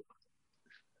factor to it.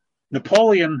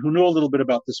 Napoleon, who knew a little bit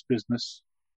about this business,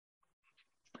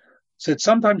 said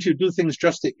sometimes you do things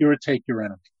just to irritate your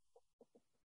enemy.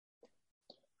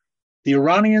 The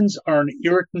Iranians are an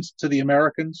irritant to the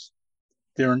Americans.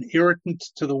 They're an irritant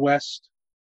to the West.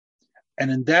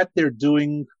 And in that, they're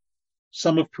doing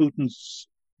some of Putin's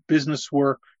business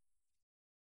work.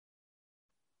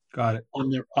 Got it. On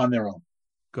their own.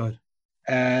 Good.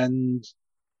 And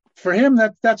for him,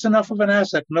 that's enough of an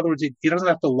asset. In other words, he doesn't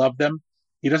have to love them.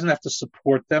 He doesn't have to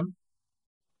support them.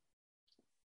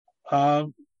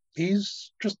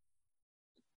 he's just,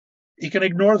 he can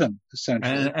ignore them,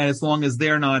 essentially. And as long as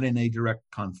they're not in a direct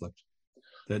conflict.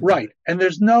 Right. And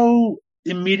there's no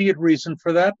immediate reason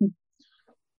for that.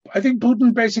 I think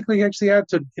Putin basically takes the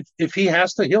attitude, if he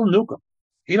has to, he'll nuke them.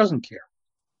 He doesn't care.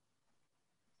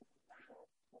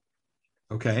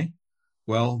 Okay.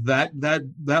 Well,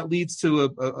 that leads to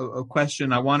a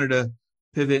question. I wanted to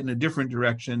pivot in a different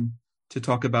direction to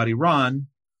talk about Iran,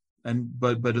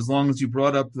 but as long as you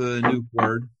brought up the nuke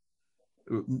word,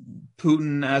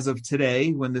 Putin, as of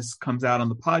today, when this comes out on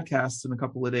the podcast in a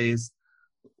couple of days,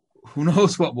 who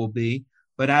knows what will be?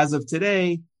 But as of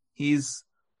today, he's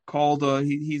called.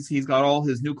 He's got all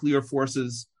his nuclear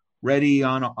forces ready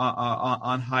on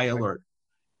high alert.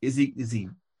 Is he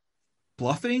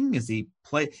bluffing? Is he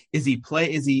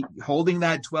holding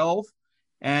that 12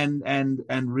 and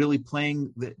really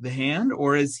playing the hand,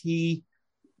 or is he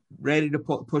ready to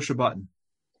push a button?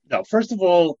 No, first of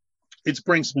all, it's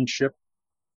brinksmanship.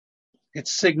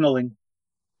 It's signaling.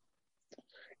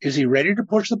 Is he ready to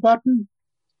push the button?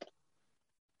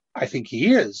 I think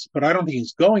he is, but I don't think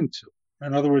he's going to.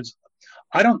 In other words,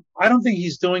 I don't think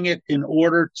he's doing it in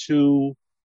order to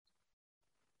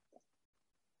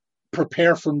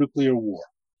prepare for nuclear war.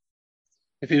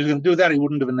 If he was going to do that, he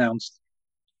wouldn't have announced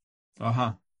it.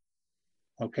 Uh-huh.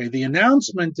 Okay, the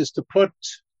announcement is to put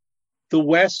the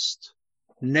West,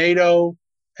 NATO,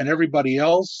 and everybody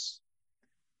else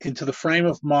into the frame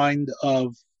of mind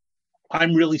of,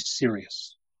 I'm really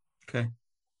serious. Okay.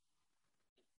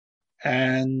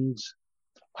 And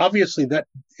obviously that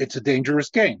it's a dangerous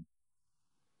game,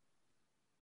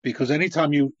 because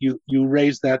anytime you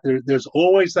raise that, there's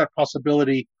always that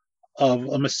possibility of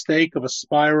a mistake, of a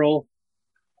spiral.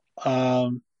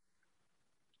 The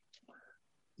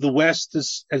West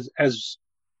has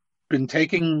been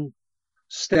taking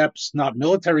steps, not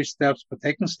military steps, but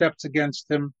taking steps against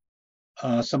him.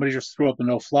 Somebody just threw up the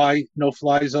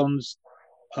no-fly zones,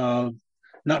 not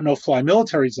no-fly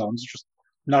military zones, just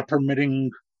not permitting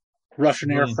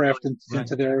Russian aircraft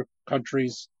into their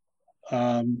countries.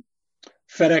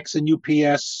 FedEx and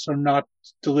UPS are not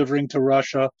delivering to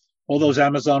Russia. All those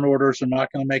Amazon orders are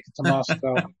not going to make it to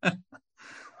Moscow.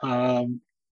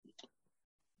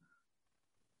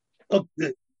 Look,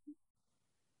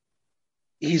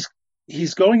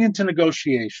 he's going into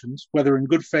negotiations, whether in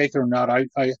good faith or not.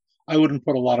 I wouldn't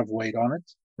put a lot of weight on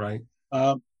it. Right.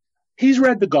 He's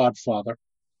read The Godfather.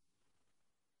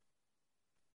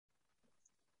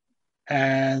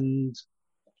 And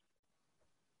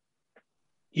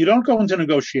you don't go into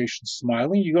negotiations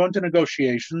smiling. You go into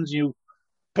negotiations, you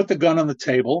put the gun on the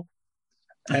table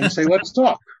and say, let's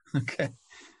talk. Okay.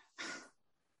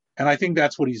 And I think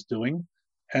that's what he's doing.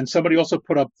 And somebody also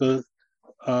put up the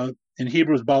in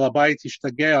Hebrew, balabait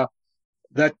ishtagea,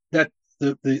 that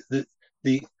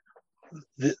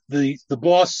the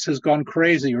boss has gone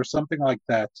crazy or something like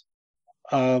that.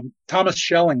 Thomas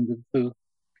Schelling, the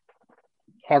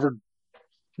Harvard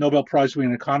Nobel Prize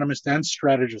winning economist and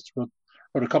strategist, wrote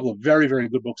a couple of very, very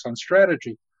good books on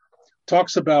strategy,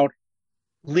 talks about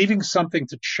leaving something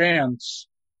to chance,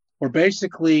 or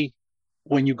basically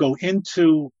when you go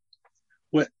into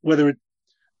whether it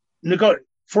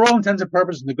for all intents and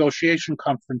purposes, negotiation,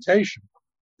 confrontation,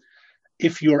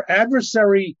 if your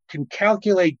adversary can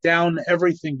calculate down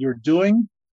everything you're doing,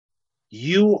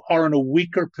 you are in a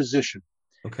weaker position.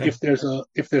 Okay. If there's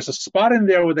a spot in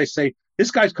there where they say, this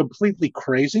guy's completely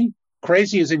crazy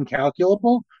is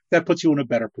incalculable, that puts you in a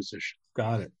better position.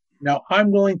 Got it. Now,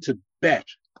 I'm willing to bet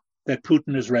that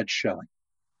Putin has read Schelling.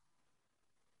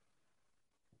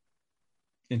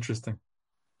 Interesting.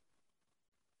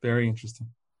 Very interesting.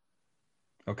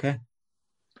 Okay.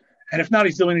 And if not,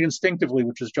 he's doing it instinctively,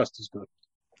 which is just as good.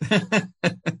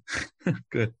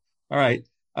 Good. All right.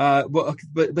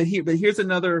 But here's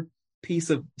another piece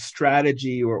of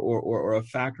strategy or a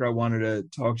factor I wanted to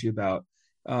talk to you about.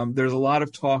 There's a lot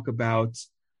of talk about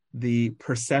the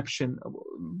perception.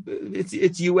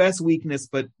 It's U.S. weakness,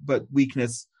 but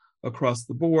weakness across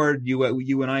the board. You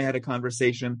and I had a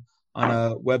conversation on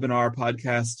a webinar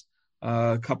podcast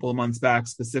a couple of months back,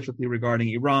 specifically regarding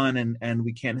Iran, and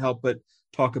we can't help but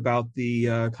talk about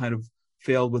the kind of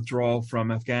failed withdrawal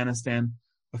from Afghanistan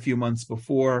a few months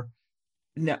before.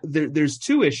 Now, there's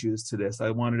two issues to this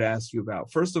I wanted to ask you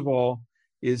about. First of all,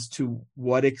 is to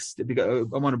what extent, because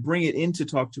I want to bring it in to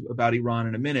talk about Iran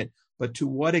in a minute, but to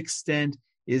what extent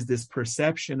is this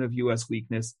perception of U.S.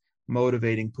 weakness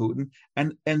motivating Putin?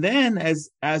 And then as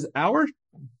our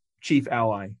chief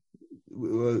ally,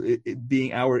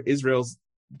 being Israel's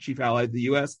chief ally, the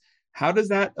U.S., how does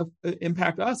that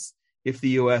impact us if the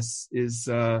U.S. is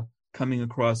coming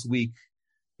across weak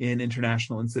in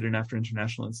international incident after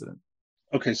international incident.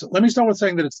 Okay, so let me start with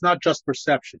saying that it's not just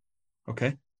perception.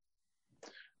 Okay.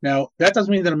 Now, that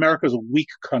doesn't mean that America is a weak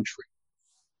country.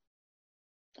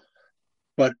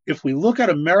 But if we look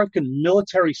at American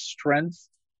military strength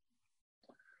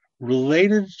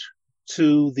related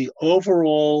to the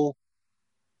overall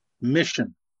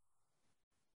mission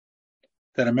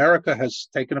that America has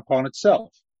taken upon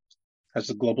itself as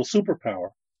a global superpower,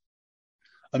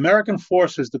 American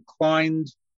force has declined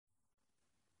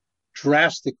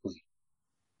drastically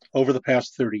over the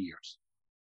past 30 years.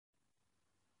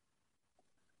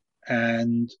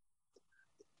 And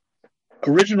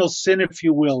original sin, if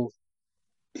you will,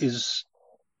 is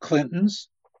Clinton's.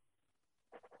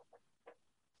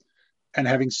 And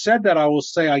having said that, I will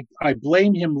say I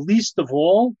blame him least of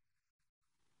all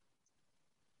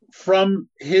from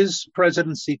his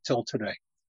presidency till today.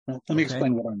 Well, let me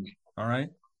explain what I mean. All right.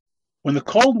 When the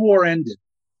Cold War ended,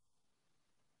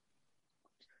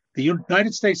 the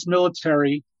United States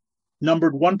military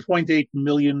numbered 1.8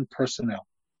 million personnel.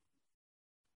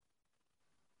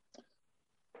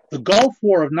 The Gulf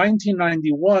War of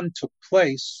 1991 took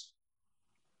place.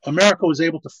 America was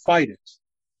able to fight it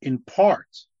in part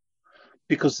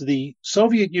because the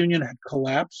Soviet Union had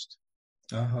collapsed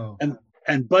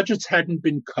and budgets hadn't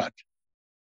been cut.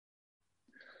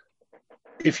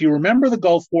 If you remember the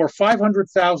Gulf War,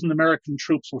 500,000 American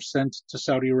troops were sent to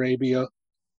Saudi Arabia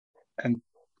and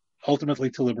ultimately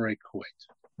to liberate Kuwait.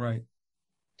 Right.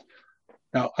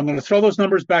 Now, I'm going to throw those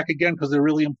numbers back again because they're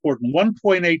really important.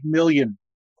 1.8 million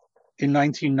in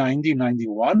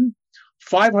 1990-91,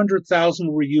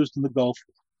 500,000 were used in the Gulf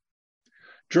War.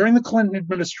 During the Clinton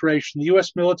administration, the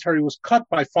U.S. military was cut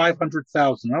by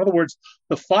 500,000. In other words,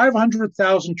 the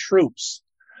 500,000 troops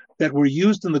that were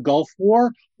used in the Gulf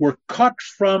War were cut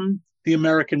from the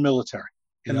American military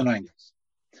in the 90s.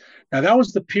 Now, that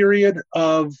was the period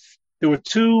of, there were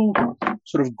two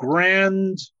sort of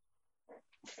grand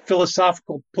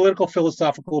political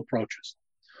philosophical approaches.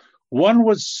 One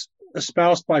was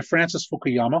espoused by Francis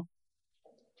Fukuyama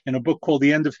in a book called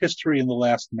The End of History and the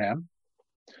Last Man,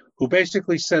 who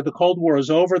basically said the Cold War is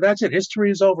over. That's it.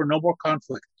 History is over. No more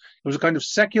conflict. It was a kind of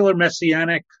secular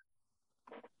messianic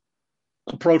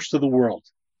approach to the world.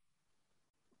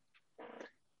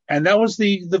 And that was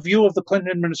the view of the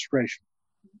Clinton administration.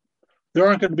 There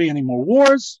aren't going to be any more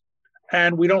wars,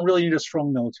 and we don't really need a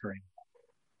strong military.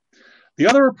 The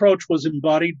other approach was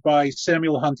embodied by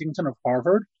Samuel Huntington of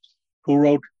Harvard, who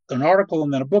wrote an article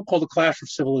and then a book called The Clash of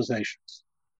Civilizations,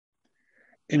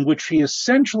 in which he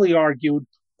essentially argued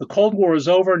the Cold War is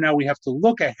over. Now we have to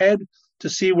look ahead to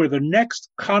see where the next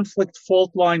conflict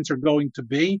fault lines are going to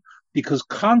be, because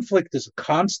conflict is a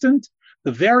constant.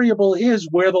 The variable is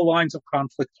where the lines of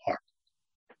conflict are.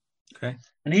 Okay.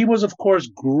 And he was, of course,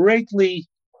 greatly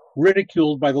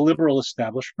ridiculed by the liberal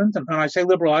establishment. And when I say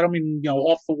liberal, I don't mean,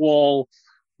 off the wall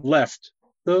left.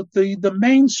 The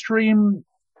mainstream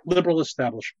liberal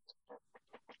establishment.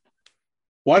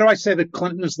 Why do I say that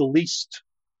Clinton is the least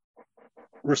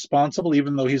responsible,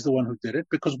 even though he's the one who did it?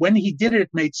 Because when he did it, it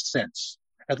made sense,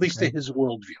 at least to his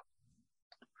worldview.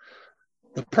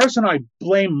 The person I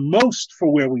blame most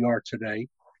for where we are today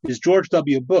is George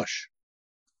W. Bush.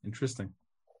 Interesting.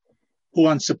 Who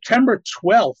on September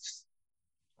 12th,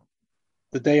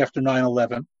 the day after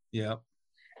 9/11,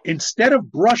 instead of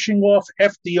brushing off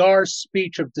FDR's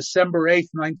speech of December 8th,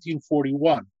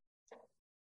 1941,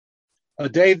 a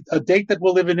date that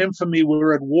will live in infamy,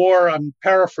 we're at war, I'm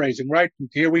paraphrasing, right? And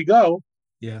here we go.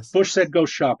 Yes. Bush said, go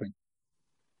shopping.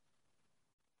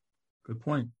 Good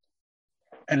point.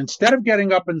 And instead of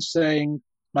getting up and saying,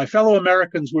 my fellow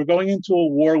Americans, we're going into a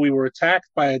war, we were attacked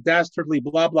by a dastardly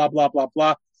blah, blah, blah, blah,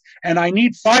 blah, and I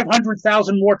need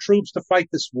 500,000 more troops to fight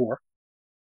this war.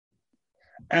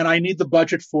 And I need the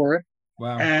budget for it.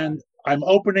 Wow. And I'm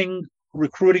opening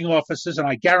recruiting offices, and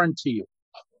I guarantee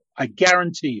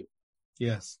you,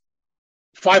 yes,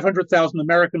 500,000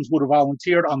 Americans would have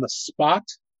volunteered on the spot.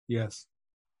 Yes.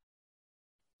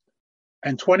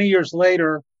 And 20 years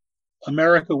later,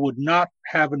 America would not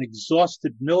have an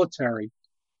exhausted military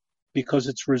because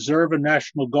its reserve and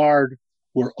National Guard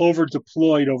were over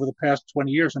deployed over the past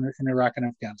 20 years in Iraq and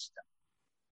Afghanistan.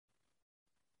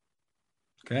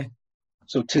 Okay.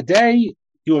 So today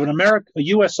you have a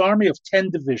U.S. Army of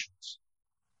 10 divisions,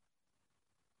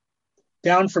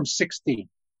 down from 16.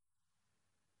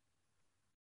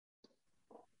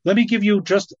 Let me give you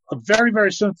just a very,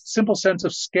 very simple sense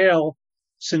of scale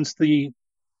since the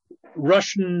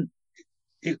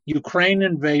Russian-Ukraine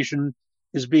invasion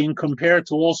is being compared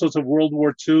to all sorts of World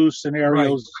War II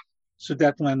scenarios,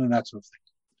 Sudetenland, and that sort of thing.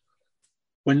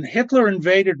 When Hitler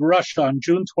invaded Russia on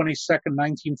June 22nd,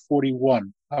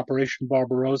 1941, Operation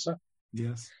Barbarossa,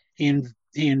 Yes. he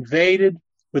invaded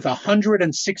with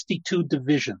 162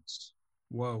 divisions.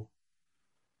 Whoa.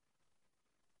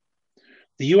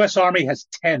 The U.S. Army has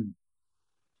 10.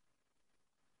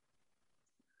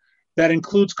 That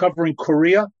includes covering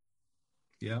Korea,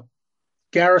 Yeah.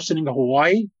 garrisoning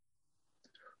Hawaii,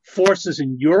 forces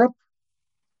in Europe,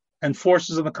 and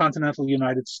forces in the continental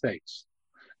United States.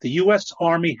 The U.S.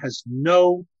 Army has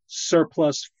no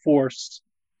surplus force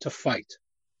to fight.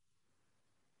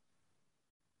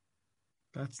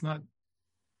 That's not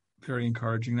very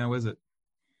encouraging now, is it?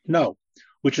 No,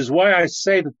 which is why I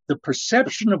say that the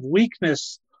perception of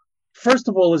weakness, first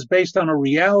of all, is based on a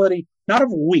reality, not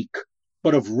of weak,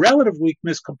 but of relative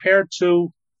weakness compared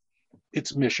to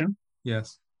its mission.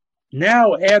 Yes.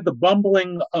 Now add the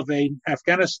bumbling of an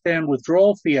Afghanistan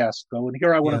withdrawal fiasco. And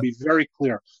here I want to be very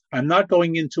clear. I'm not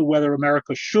going into whether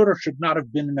America should or should not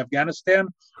have been in Afghanistan,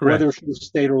 or whether it should have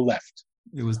stayed or left.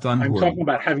 It was done I'm poorly. talking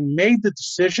about having made the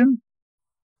decision,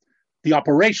 the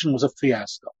operation was a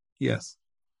fiasco. Yes.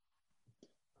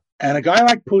 And a guy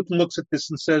like Putin looks at this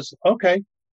and says, okay,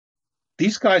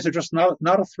 these guys are just not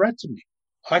a threat to me.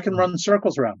 I can run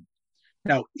circles around them.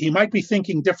 Now, he might be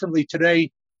thinking differently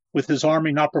today with his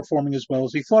army not performing as well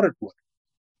as he thought it would.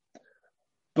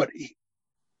 But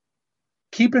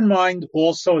keep in mind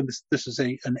also, and this is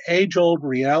an age-old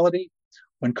reality,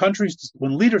 when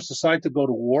leaders decide to go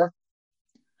to war,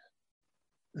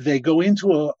 they go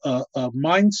into a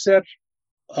mindset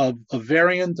of a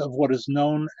variant of what is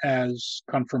known as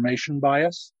confirmation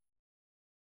bias,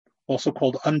 also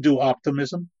called undue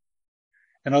optimism.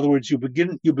 In other words, you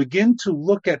begin to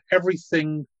look at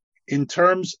everything in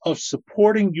terms of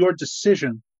supporting your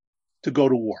decision to go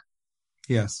to war.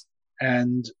 Yes.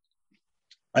 And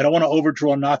I don't want to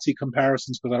overdraw Nazi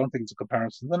comparisons because I don't think it's a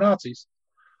comparison to the Nazis.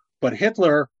 But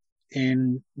Hitler,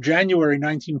 in January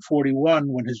 1941,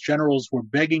 when his generals were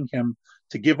begging him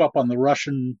to give up on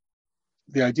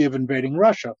the idea of invading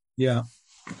Russia,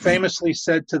 famously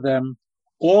said to them,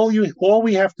 all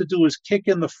we have to do is kick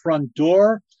in the front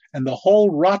door and the whole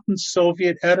rotten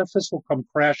Soviet edifice will come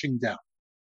crashing down.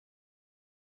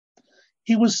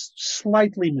 He was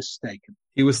slightly mistaken.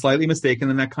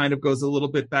 And that kind of goes a little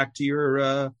bit back to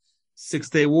your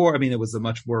 6-Day War. I mean, it was a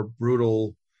much more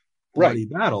brutal, bloody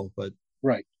battle, but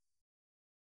right.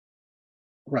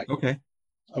 Okay.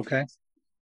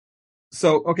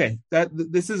 So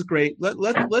this is great.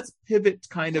 Let's pivot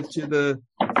kind of to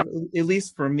at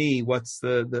least for me, what's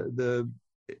the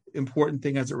important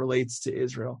thing as it relates to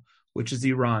Israel, which is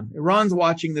Iran. Iran's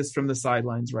watching this from the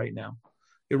sidelines right now.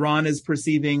 Iran is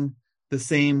perceiving the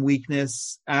same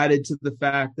weakness, added to the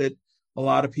fact that a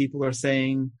lot of people are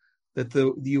saying that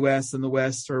the U.S. and the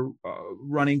West are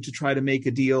running to try to make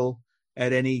a deal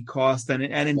at any cost. And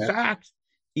in fact,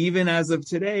 even as of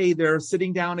today, they're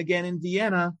sitting down again in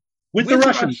Vienna with the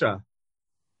Russians. Russia,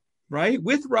 right?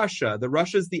 With Russia.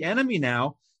 Russia's the enemy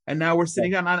now. And now we're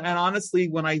sitting down. And honestly,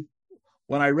 when I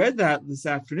read that this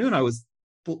afternoon, I was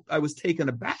taken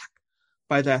aback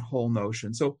by that whole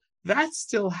notion. So that's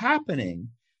still happening.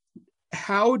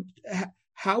 How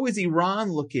is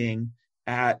Iran looking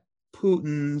at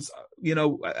Putin's,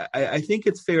 I think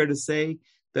it's fair to say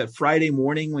that Friday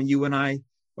morning when you and I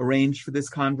arranged for this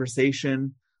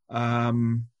conversation,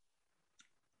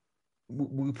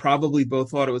 we probably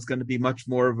both thought it was going to be much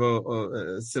more of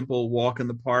a simple walk in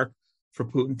the park for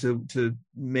Putin to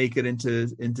make it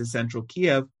into central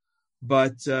Kiev.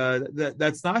 But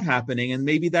that's not happening. And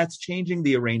maybe that's changing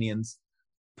the Iranians'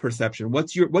 perception.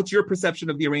 What's your perception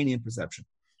of the Iranian perception?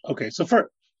 Okay, so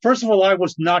first of all, I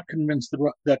was not convinced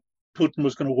that Putin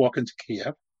was going to walk into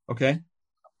Kiev. Okay.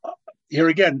 Here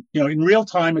again, in real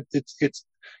time, it's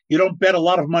you don't bet a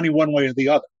lot of money one way or the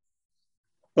other.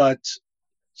 But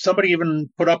somebody even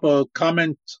put up a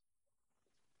comment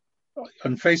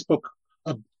on Facebook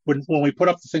when we put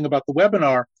up the thing about the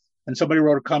webinar, and somebody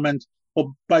wrote a comment,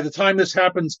 well, by the time this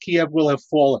happens, Kiev will have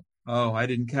fallen. Oh, I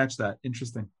didn't catch that.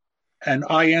 Interesting. And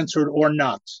I answered, or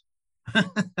not.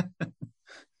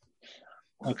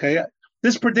 Okay.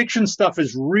 This prediction stuff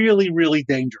is really, really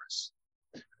dangerous.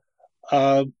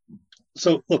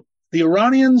 So look, the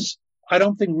Iranians, I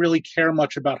don't think really care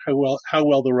much about how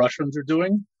well the Russians are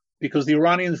doing, because the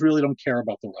Iranians really don't care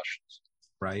about the Russians.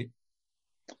 Right.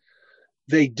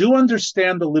 They do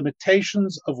understand the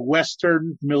limitations of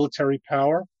Western military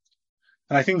power.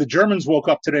 And I think the Germans woke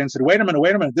up today and said, wait a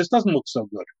minute, this doesn't look so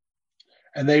good.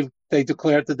 And they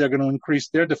declared that they're going to increase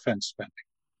their defense spending.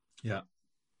 Yeah.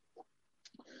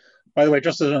 By the way,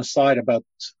 just as an aside, about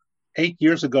 8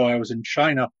 years ago, I was in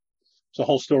China. It's a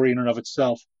whole story in and of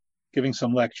itself, giving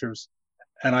some lectures.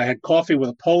 and I had coffee with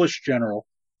a Polish general.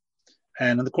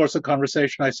 And in the course of the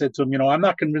conversation, I said to him, I'm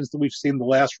not convinced that we've seen the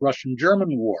last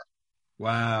Russian-German war.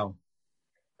 Wow.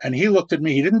 And he looked at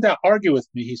me. He didn't argue with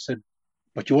me. He said,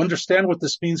 but you understand what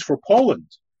this means for Poland?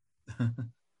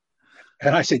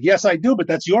 And I said, yes, I do, but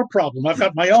that's your problem. I've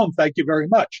got my own. Thank you very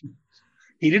much.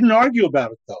 He didn't argue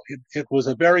about it, though. It was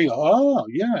a very,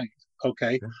 yeah,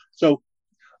 okay. So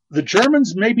the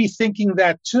Germans may be thinking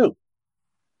that, too.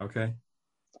 Okay.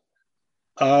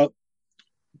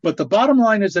 But the bottom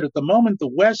line is that at the moment, the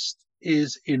West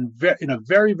is in a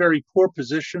very, very poor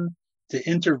position to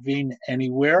intervene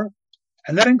anywhere.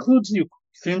 And that includes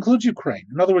Ukraine.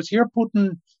 In other words, here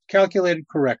Putin calculated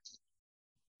correctly.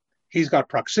 He's got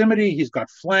proximity. He's got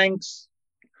flanks.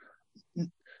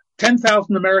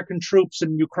 10,000 American troops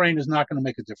in Ukraine is not going to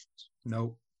make a difference.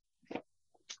 No.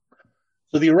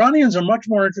 So the Iranians are much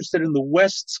more interested in the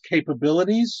West's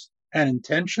capabilities and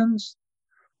intentions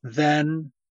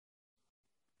than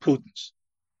Putin's.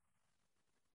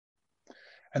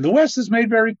 And the West has made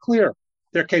very clear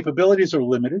their capabilities are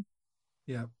limited.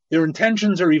 Yeah. Their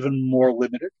intentions are even more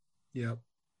limited. Yeah.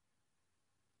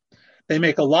 They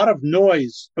make a lot of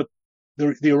noise, but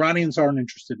the Iranians aren't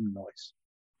interested in noise.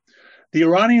 The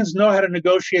Iranians know how to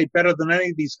negotiate better than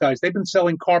any of these guys. They've been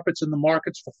selling carpets in the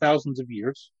markets for thousands of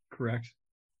years. Correct.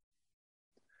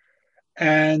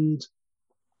 And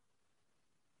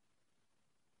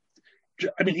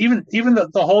I mean, even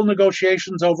the whole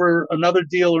negotiations over another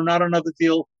deal or not another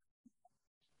deal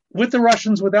with the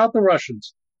Russians, without the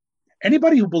Russians,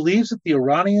 anybody who believes that the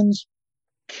Iranians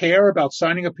care about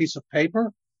signing a piece of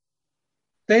paper,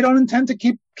 they don't intend to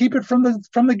keep it from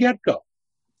the get-go.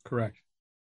 Correct.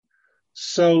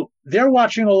 So they're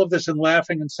watching all of this and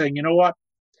laughing and saying, you know what?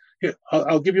 Here,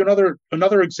 I'll give you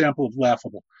another example of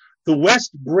laughable. The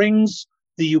West brings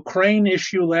the Ukraine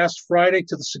issue last Friday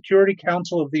to the Security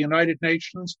Council of the United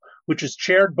Nations, which is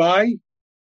chaired by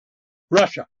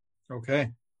Russia.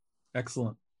 Okay.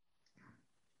 Excellent.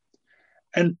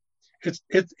 And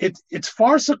it's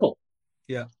farcical.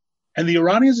 Yeah. And the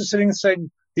Iranians are sitting and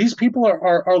saying, these people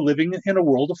are living in a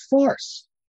world of farce.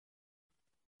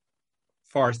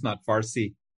 Farce, not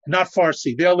Farsi. Not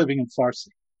Farsi. They're living in Farsi.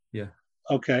 Yeah.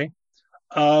 Okay.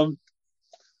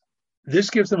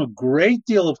 This gives them a great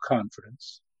deal of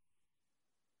confidence.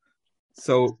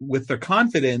 So with their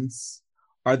confidence,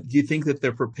 do you think that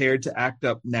they're prepared to act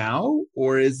up now,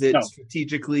 or is it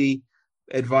strategically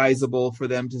advisable for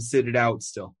them to sit it out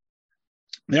still?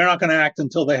 They're not going to act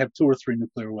until they have 2 or 3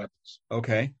 nuclear weapons.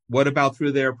 Okay. What about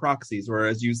through their proxies, or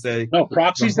as you say? No,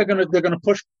 proxies. They're going to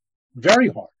push very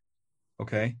hard.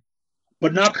 Okay.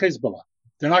 But not Hezbollah.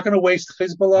 They're not going to waste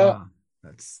Hezbollah.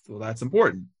 That's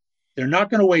important. They're not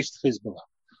going to waste Hezbollah.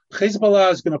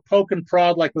 Hezbollah is going to poke and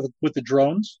prod like with the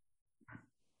drones.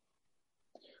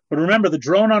 But remember, the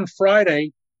drone on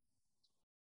Friday,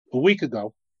 a week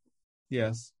ago.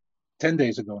 Yes. 10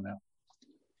 days ago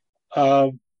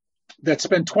now. That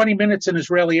spent 20 minutes in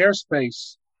Israeli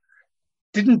airspace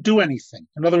didn't do anything.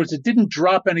 In other words, it didn't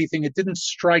drop anything. It didn't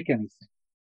strike anything.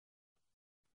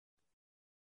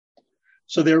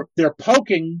 So they're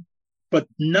poking, but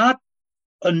not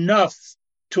enough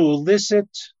to elicit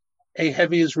a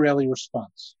heavy Israeli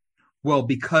response. Well,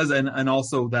 because, and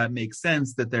also that makes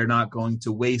sense that they're not going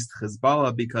to waste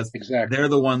Hezbollah because They're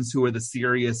the ones who are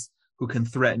who can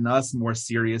threaten us more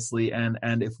seriously.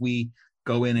 And if we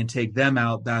go in and take them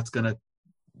out, that's going to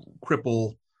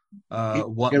cripple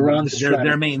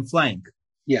their main flank.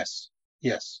 Yes.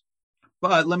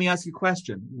 But let me ask you a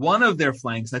question. One of their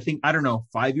flanks, I think,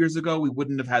 5 years ago, we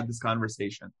wouldn't have had this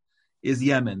conversation, is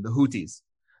Yemen, the Houthis.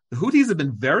 The Houthis have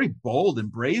been very bold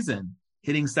and brazen,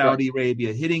 hitting Saudi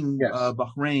Arabia, hitting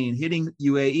Bahrain, hitting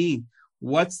UAE.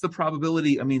 What's the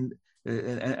probability? I mean,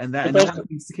 and no one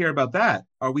needs to care about that.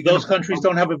 Are we? Those countries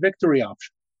don't have a victory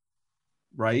option,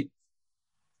 right?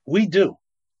 We do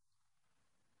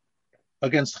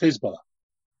against Hezbollah.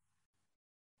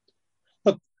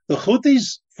 Look, the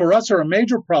Houthis for us are a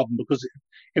major problem because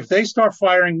if they start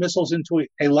firing missiles into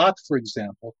Eilat, for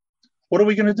example, what are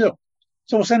we going to do?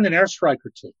 So we'll send an airstrike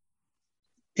or two.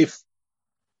 If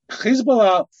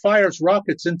Hezbollah fires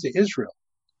rockets into Israel,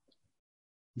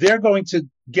 they're going to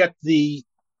get the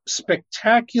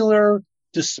spectacular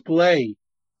display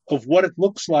of what it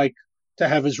looks like to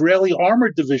have Israeli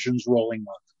armored divisions rolling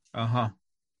on.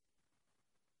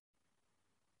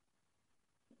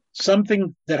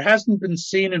 Something that hasn't been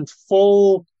seen in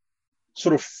full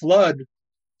sort of flood,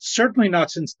 certainly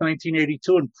not since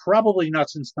 1982 and probably not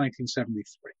since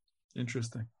 1973.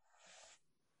 Interesting.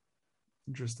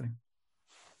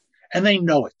 And they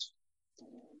know it.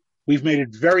 We've made it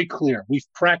very clear. We've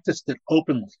practiced it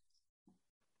openly.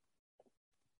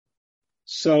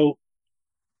 So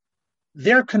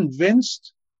they're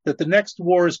convinced that the next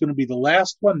war is going to be the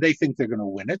last one. They think they're going to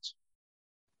win it,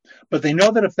 but they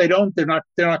know that if they don't, they're not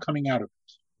coming out of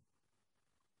it.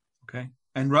 Okay.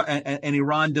 And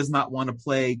Iran does not want to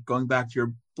play, going back to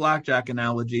your blackjack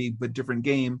analogy, but different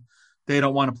game. They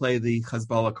don't want to play the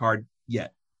Hezbollah card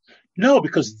yet. No,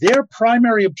 because their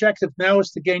primary objective now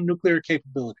is to gain nuclear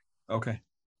capability. Okay.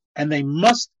 And they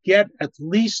must get at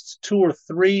least 2 or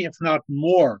 3, if not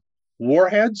more,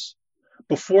 warheads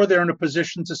before they're in a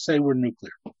position to say we're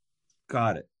nuclear.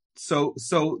 Got it.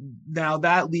 So now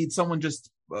that leads, someone just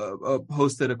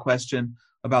posted a question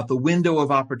about the window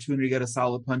of opportunity to get a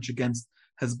solid punch against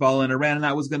Hezbollah and Iran, and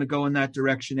that was going to go in that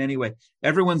direction anyway.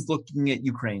 Everyone's looking at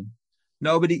Ukraine.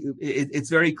 It's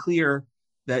very clear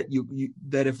that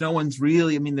that if no one's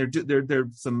really, I mean, they're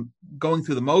some going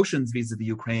through the motions vis-a-vis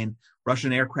Ukraine.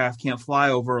 Russian aircraft can't fly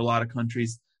over a lot of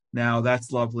countries now.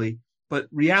 That's lovely, but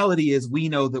reality is we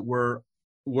know that we're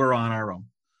on our own,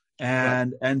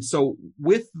 and so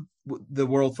with the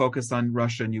world focused on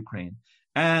Russia and Ukraine,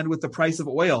 and with the price of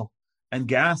oil and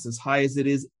gas as high as it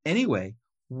is anyway,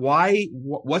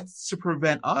 what's to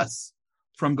prevent us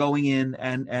from going in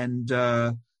and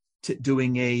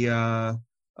doing a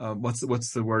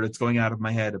what's the word? It's going out of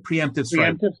my head. A preemptive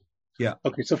strike. Preemptive? Yeah.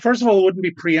 Okay. So first of all, it wouldn't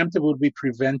be preemptive. It would be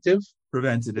preventive.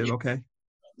 Preventative. Okay.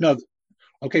 No.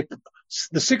 Okay.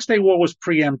 The 6-Day War was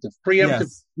preemptive. Preemptive,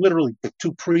 yes. Literally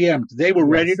to preempt. They were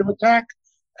ready to attack,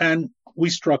 and we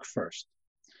struck first.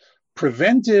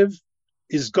 Preventive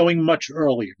is going much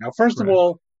earlier. Now, first of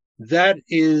all, that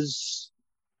is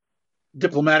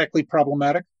diplomatically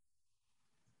problematic.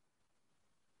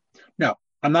 Now,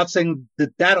 I'm not saying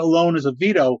that alone is a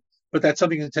veto, but that's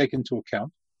something to take into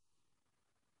account.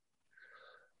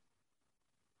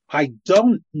 I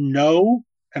don't know,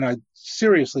 and I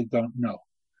seriously don't know,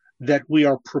 that we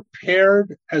are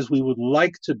prepared as we would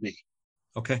like to be.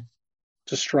 Okay.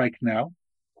 To strike now.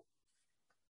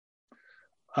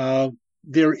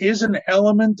 There is an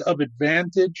element of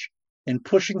advantage in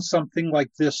pushing something like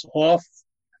this off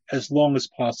as long as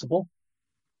possible.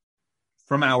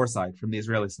 From our side, from the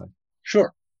Israeli side.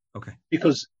 Sure. Okay.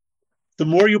 Because the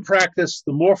more you practice,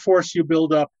 the more force you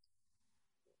build up,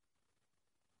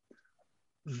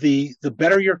 the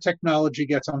better your technology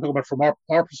gets. I'm talking about from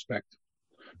our perspective.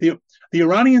 The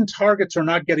Iranian targets are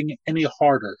not getting any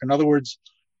harder. In other words,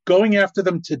 going after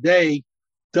them today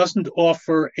doesn't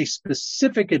offer a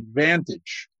specific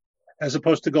advantage as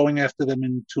opposed to going after them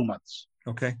in 2 months.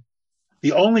 Okay.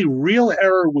 The only real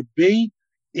error would be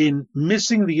in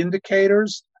missing the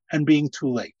indicators and being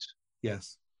too late.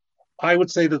 Yes. I would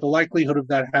say that the likelihood of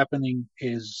that happening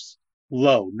is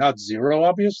low. Not zero,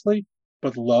 obviously,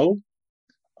 but low.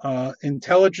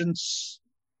 Intelligence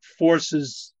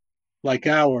forces like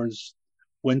ours,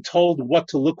 when told what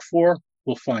to look for,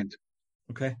 will find it.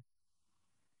 Okay.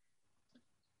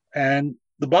 And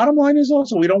the bottom line is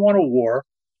also, we don't want a war.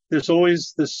 There's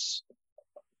always this,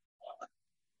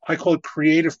 I call it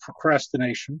creative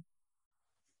procrastination.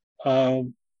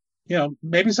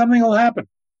 Maybe something will happen.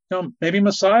 Maybe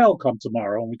Messiah will come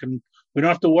tomorrow, and we don't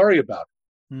have to worry about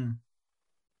it.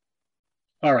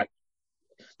 All right,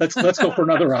 let's go for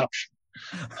another option.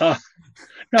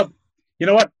 Now, you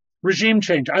know what? Regime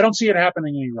change. I don't see it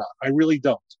happening in Iran. I really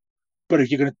don't. But are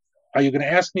you going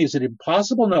to ask me, is it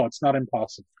impossible? No, it's not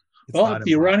impossible. If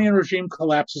the Iranian regime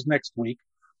collapses next week,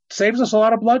 it saves us a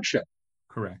lot of bloodshed.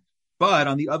 Correct. But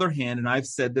on the other hand, and I've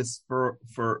said this for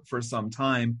some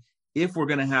time, if we're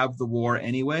going to have the war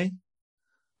anyway,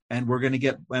 and we're going to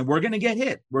get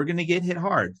hit, we're going to get hit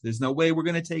hard. There's no way we're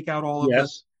going to take out all of the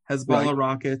Hezbollah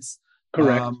rockets.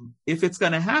 Correct. If it's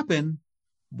going to happen,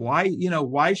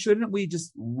 why shouldn't we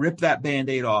just rip that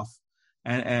Band-Aid off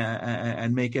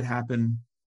and make it happen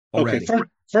already? Okay.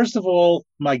 First of all,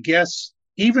 my guess,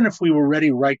 even if we were ready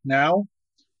right now,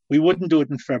 we wouldn't do it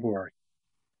in February.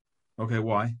 Okay,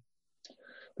 why?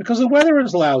 Because the weather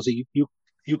is lousy.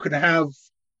 You could have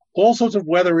all sorts of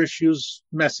weather issues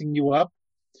messing you up.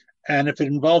 And if it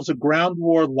involves a ground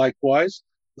war, likewise,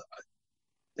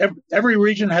 every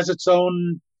region has its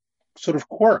own sort of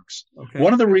quirks. Okay.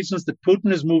 One of the reasons that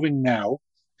Putin is moving now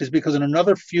is because in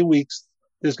another few weeks,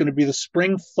 there's going to be the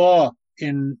spring thaw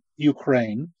in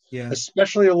Ukraine,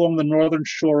 especially along the northern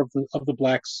shore of the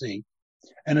Black Sea.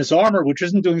 And his armor, which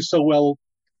isn't doing so well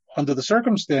under the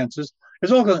circumstances,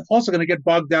 is also going to get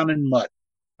bogged down in mud.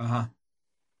 Uh-huh.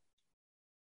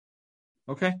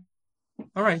 Okay.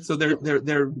 All right. So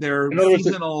they're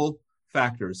seasonal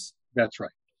factors. That's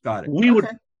right. Got it. We would,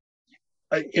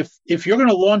 if you're going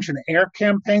to launch an air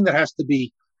campaign that has to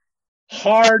be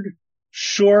hard,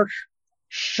 short,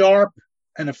 sharp,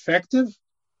 and effective,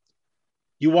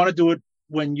 you want to do it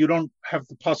when you don't have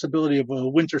the possibility of a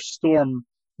winter storm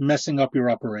messing up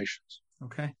your operations.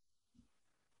 Okay.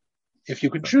 If you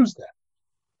could choose that.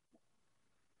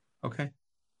 Okay.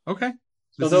 Okay.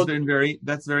 So This has been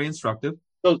that's very instructive.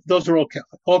 Those are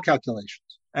all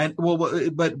calculations. And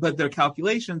but they're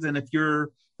calculations. And if your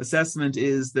assessment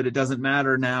is that it doesn't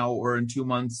matter now or in 2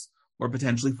 months or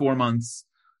potentially 4 months.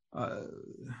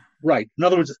 Right. In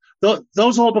other words,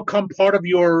 those all become part of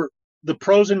the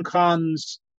pros and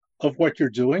cons of what you're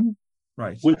doing.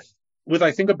 Right. With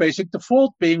I think a basic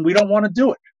default being we don't want to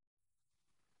do it.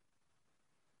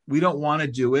 We don't want to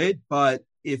do it, but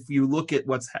if you look at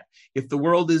if the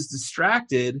world is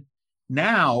distracted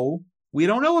now, we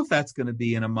don't know if that's going to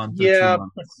be in a month or 2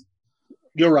 months.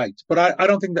 You're right, but I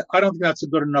don't think that's a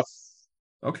good enough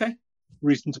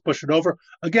reason to push it over.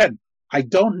 Again, I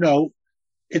don't know.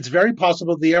 It's very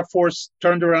possible the Air Force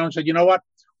turned around and said, you know what,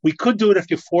 we could do it if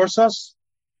you force us,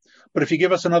 but if you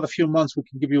give us another few months, we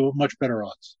can give you much better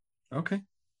odds. Okay.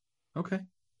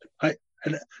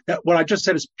 What I just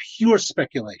said is pure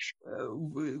speculation.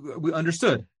 We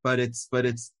understood, but it's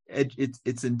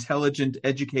intelligent,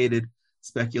 educated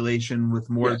speculation with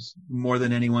more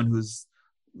than anyone who's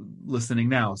listening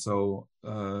now. So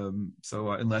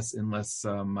unless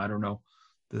I don't know,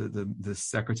 the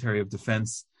Secretary of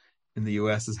Defense in the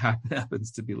U.S.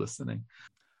 happens to be listening.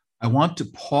 I want to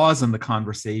pause in the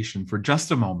conversation for just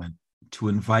a moment to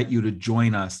invite you to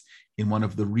join us in one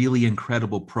of the really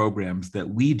incredible programs that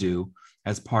we do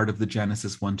as part of the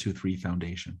Genesis 123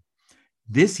 Foundation.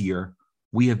 This year,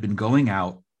 we have been going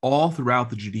out all throughout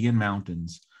the Judean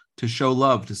mountains to show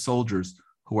love to soldiers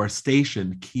who are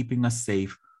stationed keeping us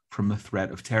safe from the threat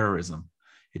of terrorism.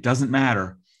 It doesn't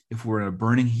matter if we're in a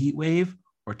burning heat wave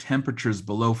or temperatures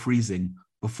below freezing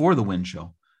before the wind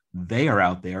chill. They are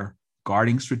out there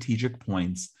guarding strategic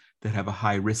points that have a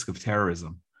high risk of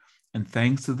terrorism. And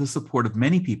thanks to the support of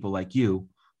many people like you,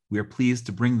 we are pleased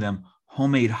to bring them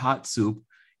homemade hot soup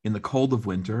in the cold of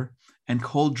winter and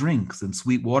cold drinks and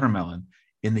sweet watermelon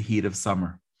in the heat of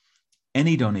summer.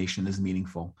 Any donation is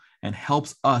meaningful and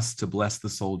helps us to bless the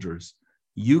soldiers.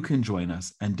 You can join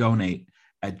us and donate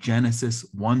at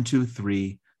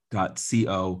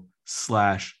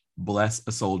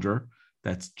genesis123.co/bless-a-soldier.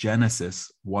 That's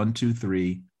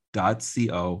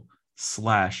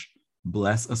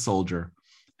genesis123.co/bless-a-soldier.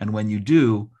 And when you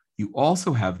do, you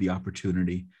also have the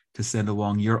opportunity to send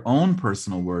along your own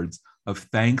personal words of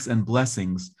thanks and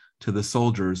blessings to the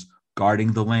soldiers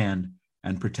guarding the land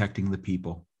and protecting the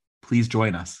people. Please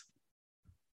join us.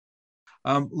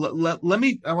 I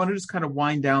want to just kind of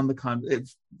wind down the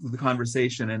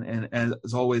conversation. And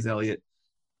as always, Elliot,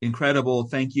 incredible.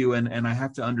 Thank you. And I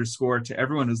have to underscore to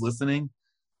everyone who's listening,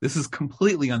 this is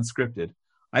completely unscripted.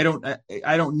 I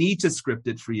don't need to script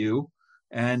it for you.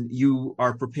 And you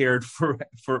are prepared for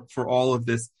all of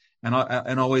this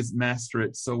and always master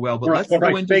it so well. But let's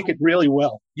go into fake it really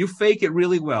well. You fake it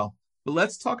really well. But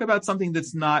let's talk about something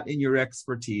that's not in your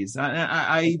expertise.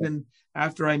 I even,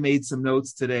 after I made some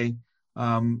notes today,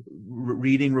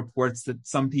 reading reports that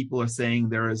some people are saying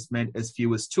there are as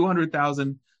few as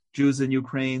 200,000 Jews in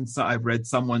Ukraine. So I've read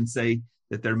someone say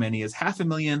that there are many as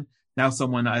 500,000. Now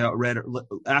someone I read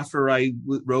after I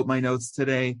wrote my notes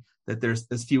today that there's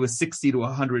as few as 60 to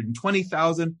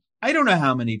 120,000. I don't know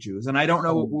how many Jews, and I don't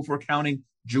know if we're counting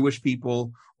Jewish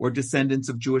people or descendants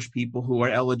of Jewish people who are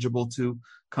eligible to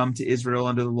come to Israel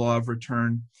under the law of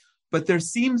return. But there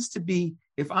seems to be,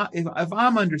 if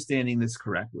I'm understanding this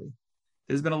correctly,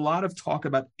 there's been a lot of talk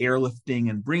about airlifting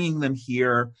and bringing them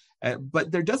here,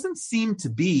 but there doesn't seem to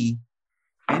be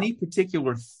any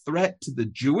particular threat to the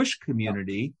Jewish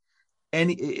community. And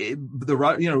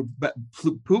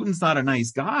Putin's not a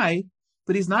nice guy,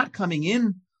 but he's not coming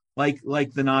in like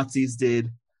the Nazis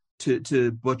did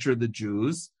to butcher the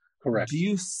Jews. Correct. Do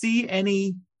you see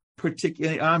any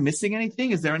particular, missing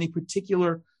anything? Is there any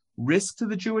particular risk to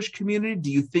the Jewish community? Do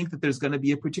you think that there's going to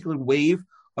be a particular wave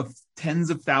of tens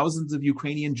of thousands of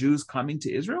Ukrainian Jews coming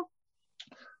to Israel?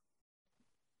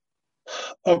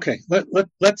 Okay,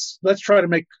 let's try to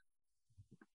make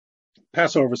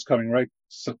Passover's coming, right?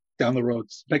 So down the road,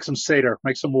 make some Seder,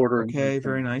 make some order. Okay,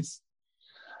 very nice.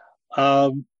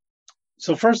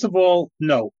 So first of all,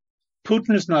 no,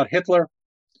 Putin is not Hitler.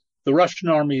 The Russian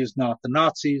army is not the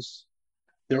Nazis.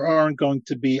 There aren't going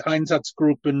to be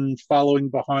Einsatzgruppen following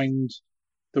behind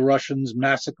the Russians,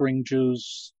 massacring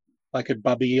Jews like at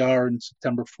Babi Yar in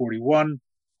September 41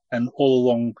 and all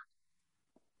along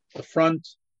the front.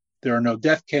 There are no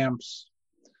death camps.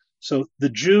 So the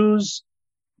Jews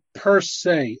per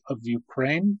se of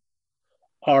Ukraine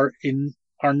are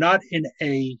not in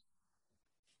a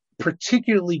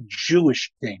particularly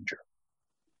Jewish danger.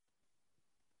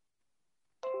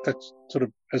 That's sort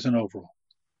of as an overall.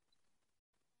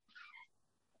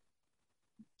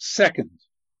 Second,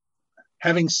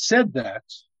 having said that,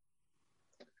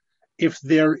 if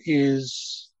there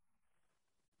is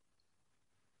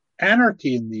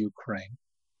anarchy in the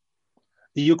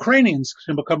Ukrainians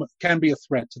can be a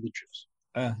threat to the Jews.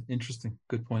 Interesting.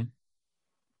 Good point.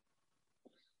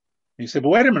 You say, but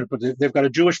wait a minute, but they've got a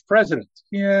Jewish president.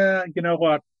 Yeah, you know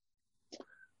what?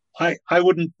 I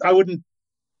wouldn't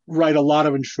write a lot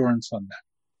of insurance on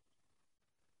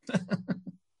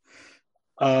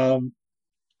that.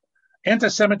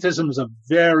 Anti-Semitism is a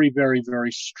very, very,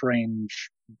 very strange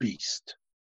beast.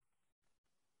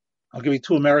 I'll give you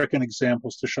two American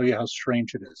examples to show you how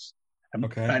strange it is.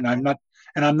 Okay. And I'm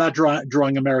not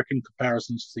drawing American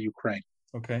comparisons to Ukraine.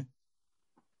 Okay.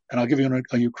 And I'll give you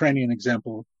a Ukrainian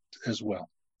example as well.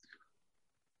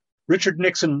 Richard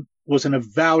Nixon was an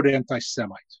avowed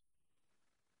anti-Semite.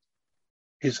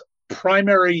 His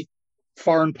primary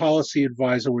foreign policy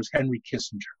advisor was Henry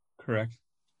Kissinger. Correct.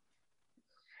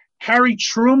 Harry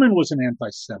Truman was an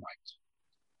anti-Semite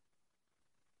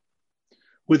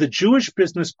with a Jewish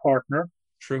business partner.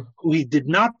 True. Who he did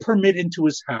not permit into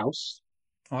his house.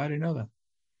 Oh, I didn't know that.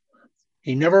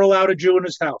 He never allowed a Jew in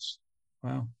his house.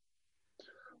 Wow.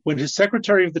 When his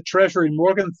Secretary of the Treasury,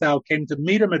 Morgenthau, came to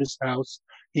meet him at his house,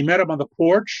 he met him on the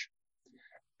porch,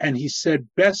 and he said,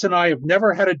 Bess and I have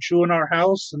never had a Jew in our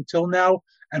house until now,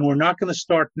 and we're not going to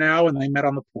start now, and they met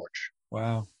on the porch.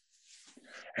 Wow.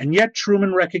 And yet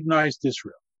Truman recognized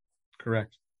Israel.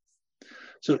 Correct.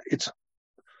 So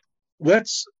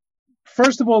let's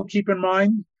first of all keep in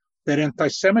mind that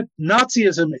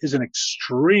Nazism is an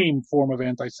extreme form of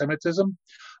anti-Semitism,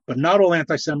 but not all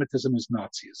anti-Semitism is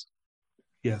Nazism.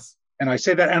 Yes. And I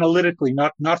say that analytically,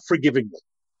 not forgivingly.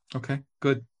 Okay,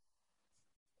 good.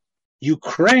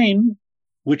 Ukraine,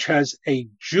 which has a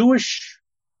Jewish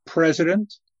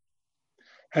president,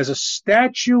 has a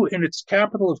statue in its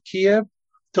capital of Kiev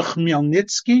to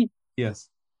Khmelnytsky. Yes.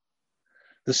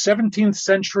 The 17th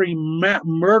century mass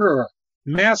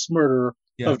murderer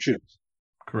of Jews.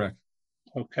 Correct.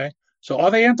 Okay. So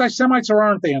are they anti-Semites or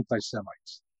aren't they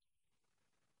anti-Semites?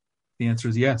 The answer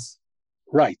is yes.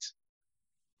 Right.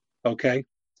 Okay.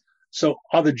 So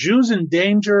are the Jews in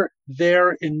danger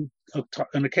there in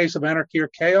a case of anarchy or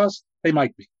chaos? They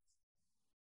might be.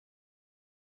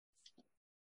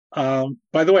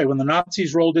 By the way, when the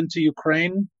Nazis rolled into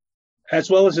Ukraine, as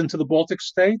well as into the Baltic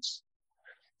states,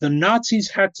 the Nazis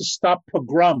had to stop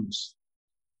pogroms.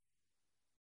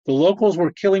 The locals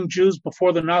were killing Jews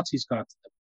before the Nazis got to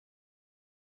them.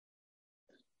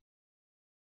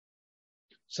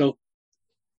 So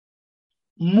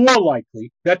more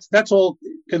likely, that's all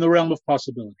in the realm of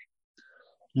possibility.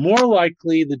 More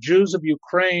likely, the Jews of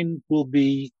Ukraine will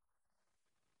be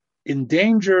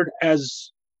endangered,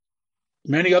 as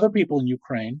many other people in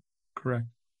Ukraine. Correct.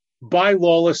 By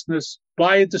lawlessness,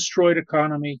 by a destroyed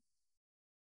economy,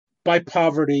 by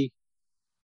poverty,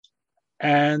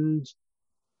 and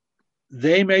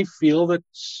they may feel that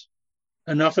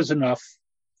enough is enough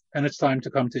and it's time to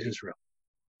come to Israel.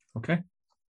 Okay.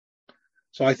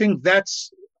 So I think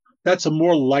that's a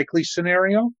more likely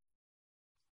scenario,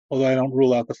 although I don't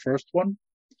rule out the first one.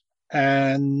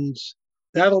 And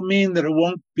that'll mean that it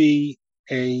won't be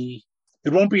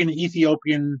an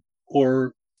Ethiopian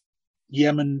or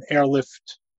Yemen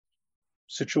airlift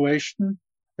situation.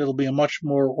 It'll be a much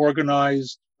more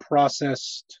organized,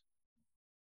 processed,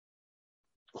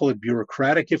 call it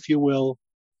bureaucratic, if you will.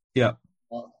 Yeah.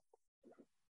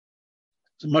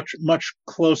 It's much, much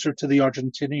closer to the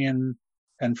Argentinian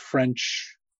and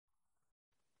French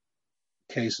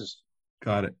cases.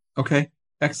 Got it. Okay.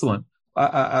 Excellent.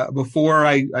 Before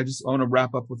I just want to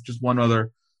wrap up with just one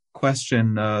other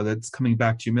question that's coming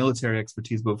back to your military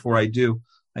expertise. But before I do,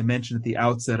 I mentioned at the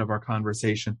outset of our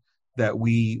conversation that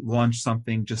we launched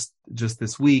something just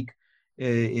this week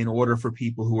in order for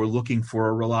people who are looking for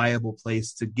a reliable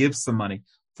place to give some money.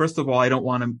 First of all, I don't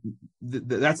want to,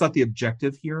 that's not the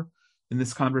objective here in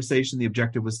this conversation. The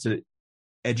objective was to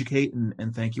educate,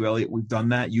 and thank you, Elliot. We've done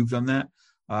that. You've done that.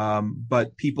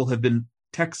 But people have been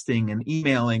texting and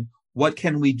emailing, what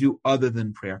can we do other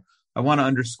than prayer? I want to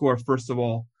underscore, first of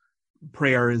all,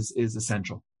 prayer is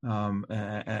essential.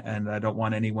 And I don't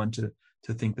want anyone to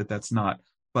think that that's not.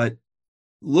 But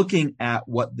looking at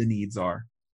what the needs are,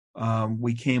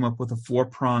 we came up with a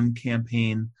 4-pronged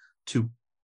campaign to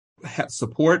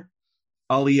support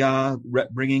Aliyah,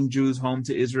 bringing Jews home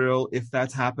to Israel. If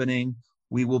that's happening,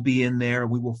 we will be in there.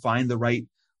 We will find the right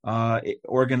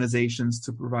organizations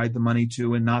to provide the money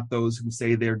to, and not those who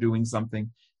say they're doing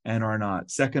something and are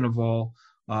not. Second of all,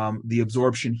 the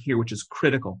absorption here, which is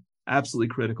critical,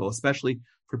 absolutely critical, especially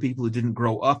for people who didn't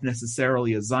grow up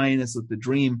necessarily as Zionists with the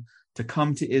dream to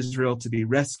come to Israel, to be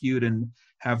rescued and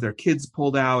have their kids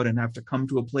pulled out and have to come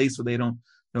to a place where they don't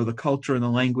know the culture and the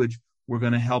language. We're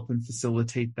going to help and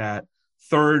facilitate that.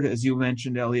 Third, as you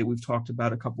mentioned, Elliot, we've talked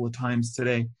about a couple of times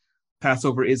today,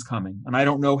 Passover is coming. And I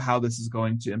don't know how this is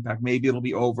going to impact. Maybe it'll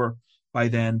be over by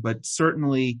then, but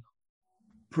certainly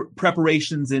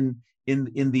preparations in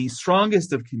the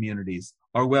strongest of communities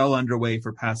are well underway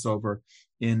for Passover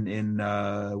in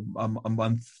a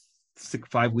month,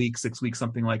 5 weeks, 6 weeks,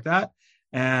 something like that.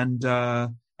 And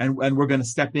we're going to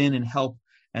step in and help.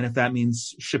 And if that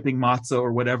means shipping matzah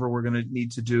or whatever we're going to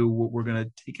need to do, we're going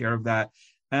to take care of that.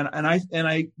 And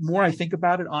I more I think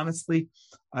about it, honestly,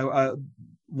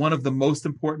 one of the most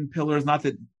important pillars, not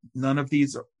that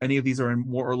any of these are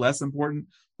more or less important,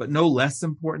 but no less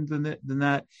important than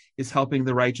that, is helping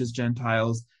the righteous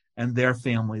Gentiles and their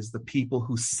families, the people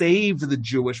who saved the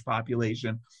Jewish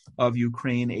population of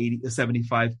Ukraine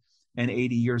 75 and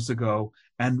 80 years ago.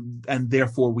 And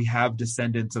therefore we have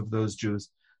descendants of those Jews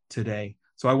today.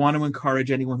 So I want to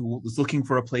encourage anyone who is looking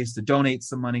for a place to donate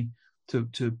some money to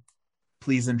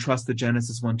please entrust the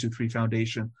Genesis 123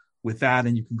 Foundation with that.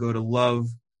 And you can go to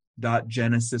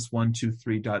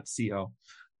love.genesis123.co.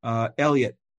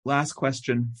 Elliot, last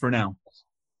question for now.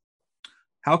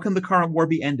 How can the current war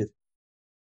be ended?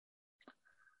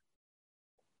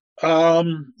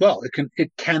 Well,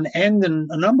 it can end in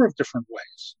a number of different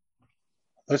ways.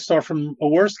 Let's start from a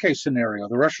worst case scenario.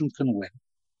 The Russians can win.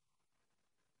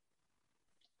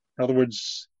 In other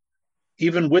words,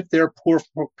 even with their poor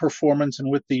performance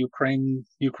and with the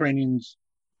Ukrainians'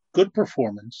 good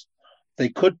performance, they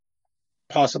could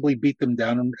possibly beat them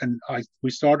down. And we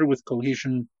started with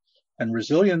cohesion and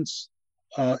resilience.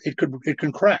 It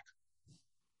can crack.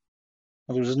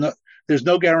 There's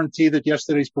no guarantee that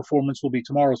yesterday's performance will be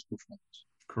tomorrow's performance.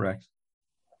 Correct.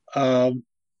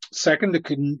 Second, it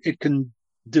can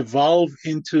devolve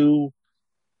into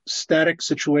static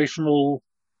situational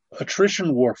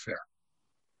attrition warfare,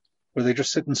 where they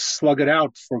just sit and slug it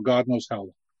out for God knows how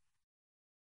long.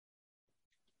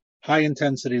 High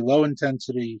intensity, low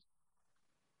intensity,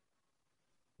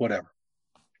 whatever.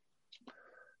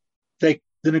 The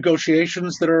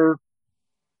negotiations that are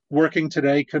working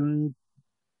today can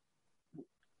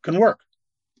work.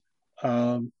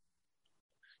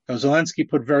 Zelensky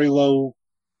put very low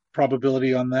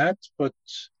probability on that, but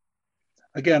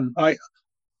again,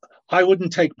 I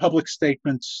wouldn't take public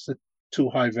statements at too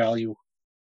high value.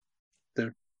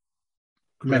 They're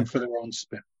meant for their own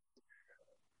spin.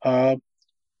 Or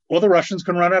the Russians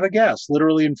can run out of gas,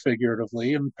 literally and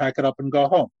figuratively, and pack it up and go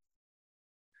home.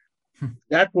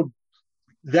 That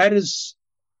is,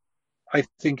 I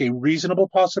think, a reasonable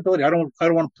possibility. I don't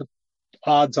want to put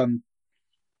odds on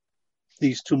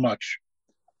these too much.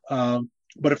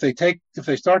 But if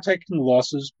they start taking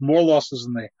losses, more losses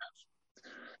than they have,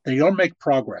 they don't make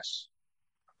progress.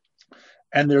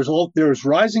 And there's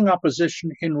rising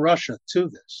opposition in Russia to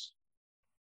this.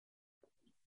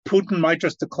 Putin might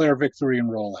just declare victory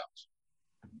and roll out.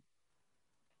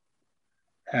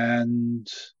 And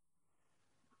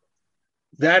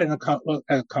that, in a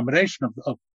combination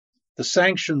of the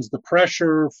sanctions, the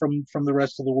pressure from the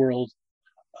rest of the world,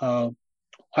 I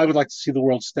would like to see the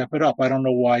world step it up. I don't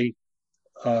know why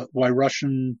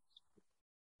Russian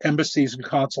embassies and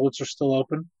consulates are still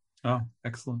open. Oh,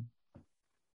 excellent.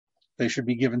 They should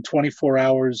be given 24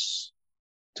 hours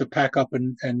to pack up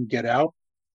and get out.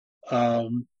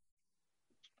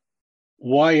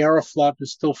 Why Aeroflot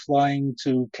is still flying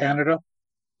to Canada,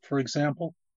 for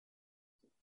example.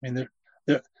 I mean,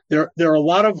 there are a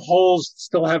lot of holes that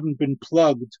still haven't been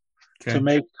plugged to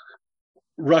make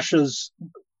Russia's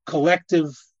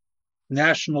collective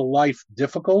national life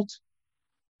difficult,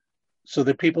 so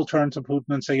that people turn to Putin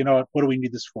and say, you know what do we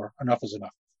need this for? Enough is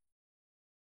enough.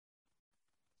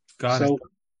 So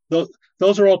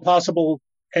those are all possible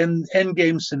end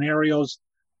game scenarios.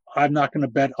 I'm not going to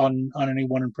bet on any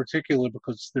one in particular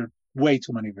because there are way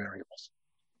too many variables.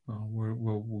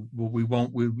 Well, we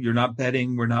won't. You're not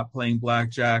betting. We're not playing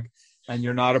blackjack, and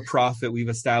you're not a prophet. We've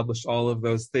established all of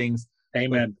those things.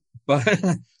 Amen.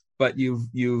 But you've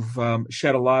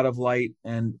shed a lot of light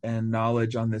and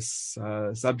knowledge on this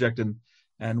subject,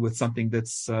 and with something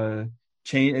that's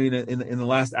changed. I mean, in the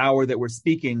last hour that we're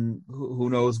speaking, who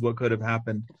knows what could have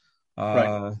happened?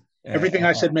 Right. Everything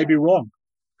I said may be wrong.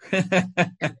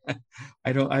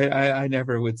 I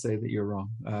never would say that you're wrong.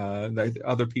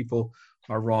 Other people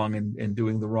are wrong in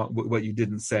doing what you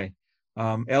didn't say.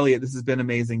 Elliot, this has been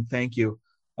amazing. Thank you.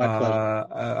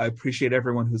 I appreciate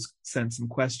everyone who's sent some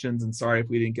questions, and sorry if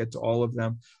we didn't get to all of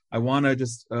them. I want to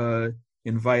just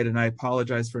invite, and I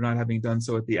apologize for not having done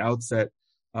so at the outset,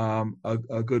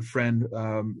 a good friend,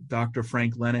 Dr.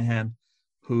 Frank Lenahan,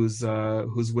 who's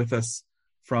with us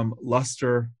from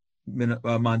Luster,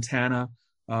 Montana.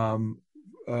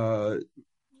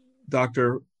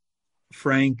 Dr.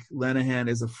 Frank Lenahan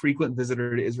is a frequent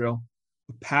visitor to Israel,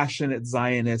 a passionate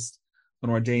Zionist, an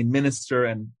ordained minister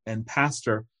and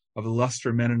pastor of the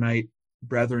Luster Mennonite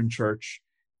Brethren Church.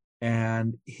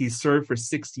 And he served for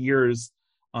 6 years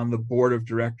on the board of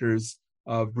directors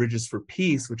of Bridges for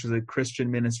Peace, which is a Christian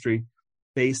ministry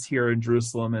based here in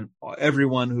Jerusalem. And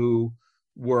everyone who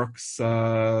works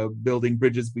building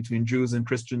bridges between Jews and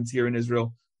Christians here in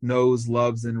Israel knows,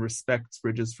 loves, and respects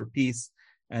Bridges for Peace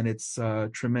and its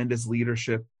tremendous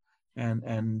leadership and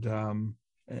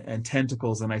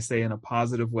tentacles, and I say in a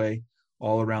positive way,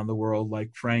 all around the world.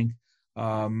 Like Frank,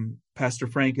 Pastor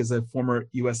Frank is a former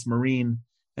U.S. Marine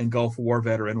and Gulf War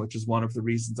veteran, which is one of the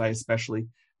reasons I especially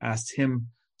asked him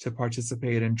to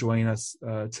participate and join us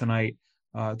tonight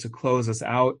to close us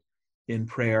out in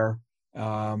prayer.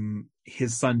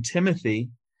 His son Timothy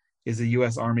is a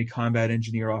U.S. Army combat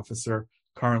engineer officer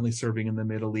currently serving in the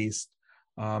Middle East.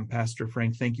 Pastor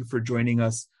Frank, thank you for joining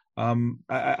us.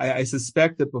 I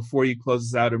suspect that before you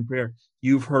close us out in prayer,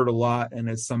 you've heard a lot, and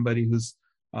as somebody who's,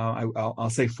 I'll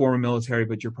say former military,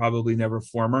 but you're probably never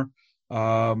former.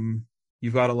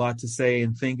 You've got a lot to say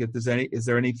and think. Is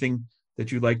there anything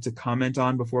that you'd like to comment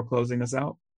on before closing us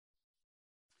out?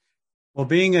 Well,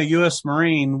 being a U.S.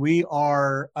 Marine, we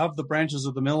are, of the branches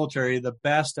of the military, the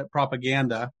best at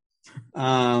propaganda.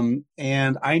 And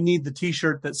I need the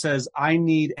T-shirt that says, "I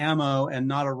need ammo and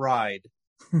not a ride."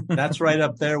 That's right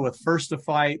up there with First to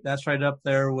Fight. That's right up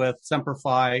there with Semper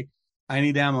Fi. I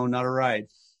need ammo, not a ride.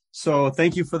 So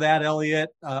thank you for that, Elliot.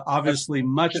 Obviously,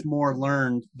 much more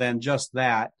learned than just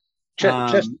that.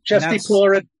 Chesty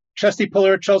Puller at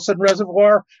Chelson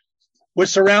Reservoir. We're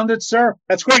surrounded, sir.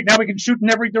 That's great. Now we can shoot in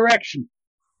every direction.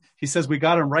 He says we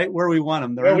got them right where we want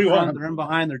them. They're in front, they're in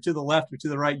behind, they're to the left or to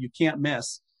the right. You can't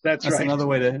miss. That's right. Another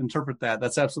way to interpret that.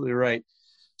 That's absolutely right.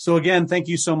 So again, thank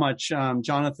you so much,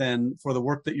 Jonathan, for the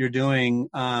work that you're doing.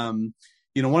 One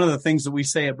of the things that we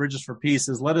say at Bridges for Peace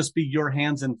is let us be your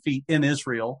hands and feet in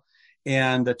Israel.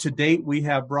 And to date, we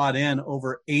have brought in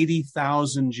over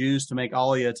 80,000 Jews to make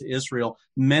Aliyah to Israel,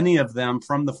 many of them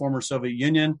from the former Soviet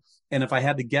Union. And if I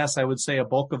had to guess, I would say a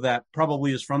bulk of that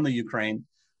probably is from the Ukraine.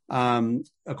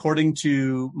 According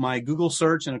to my Google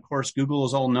search, and of course, Google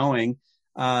is all knowing,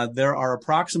 there are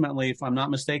approximately, if I'm not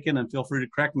mistaken, and feel free to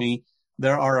correct me,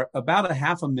 there are about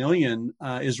 500,000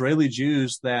 Israeli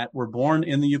Jews that were born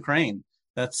in the Ukraine.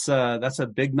 That's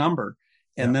a big number.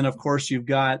 And then, of course, you've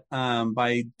got,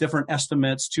 by different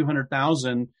estimates,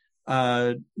 200,000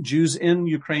 Jews in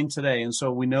Ukraine today. And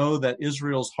so we know that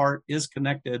Israel's heart is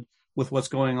connected with what's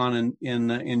going on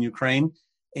in Ukraine.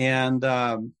 And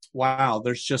wow,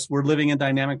 we're living in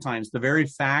dynamic times. The very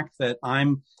fact that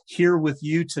I'm here with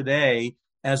you today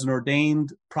as an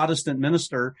ordained Protestant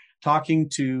minister talking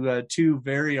to two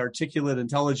very articulate,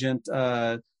 intelligent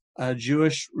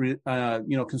Jewish,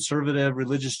 conservative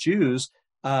religious Jews,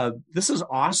 this is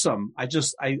awesome. I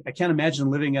can't imagine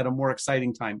living at a more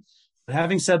exciting time. But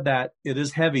having said that, it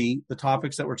is heavy, the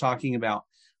topics that we're talking about.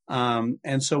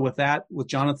 And so with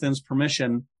Jonathan's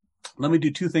permission, let me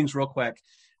do two things real quick.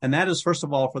 And that is, first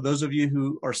of all, for those of you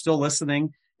who are still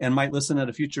listening and might listen at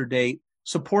a future date,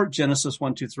 support Genesis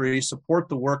 123, support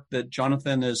the work that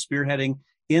Jonathan is spearheading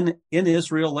in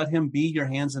Israel. Let him be your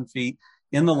hands and feet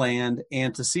in the land,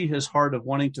 and to see his heart of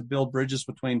wanting to build bridges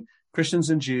between Christians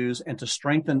and Jews and to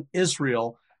strengthen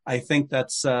Israel. I think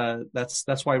that's why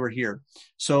we're here.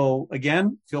 So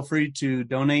again, feel free to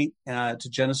donate to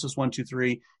Genesis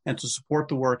 123 and to support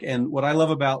the work. And what I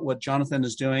love about what Jonathan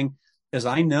is doing is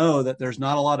I know that there's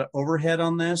not a lot of overhead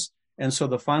on this. And so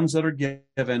the funds that are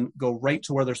given go right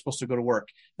to where they're supposed to go to work.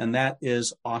 And that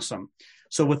is awesome.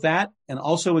 So with that, and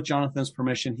also with Jonathan's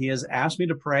permission, he has asked me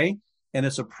to pray, and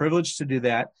it's a privilege to do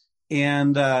that.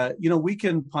 And, we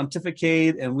can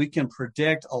pontificate and we can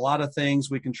predict a lot of things.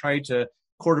 We can try to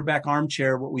quarterback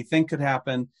armchair what we think could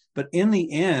happen. But in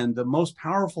the end, the most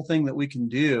powerful thing that we can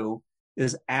do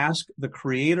is ask the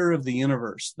creator of the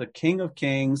universe, the King of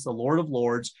Kings, the Lord of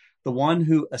Lords, the one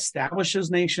who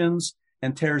establishes nations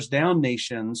and tears down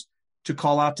nations, to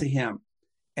call out to him.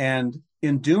 And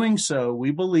in doing so,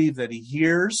 we believe that he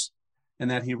hears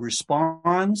and that he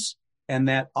responds, and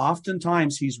that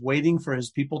oftentimes he's waiting for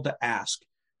his people to ask.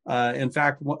 In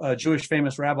fact, a Jewish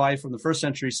famous rabbi from the first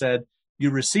century said, "You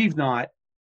receive not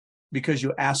because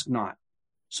you ask not."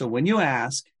 So when you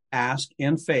ask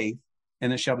in faith,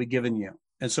 and it shall be given you.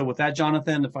 And so with that,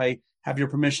 Jonathan, if I have your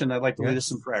permission, I'd like to lead us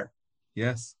in prayer.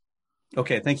 Yes.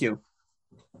 Okay, thank you.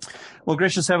 Well,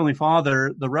 gracious Heavenly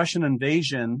Father, the Russian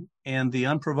invasion and the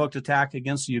unprovoked attack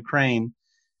against the Ukraine,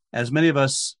 as many of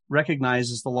us recognize,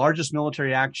 is the largest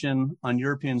military action on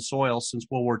European soil since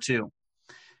World War II.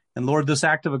 And Lord, this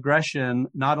act of aggression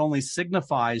not only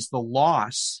signifies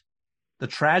the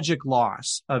tragic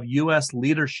loss of U.S.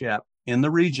 leadership in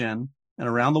the region and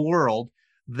around the world,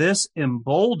 this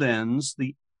emboldens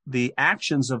the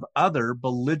actions of other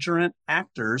belligerent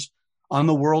actors on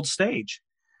the world stage.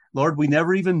 Lord, we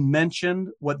never even mentioned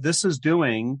what this is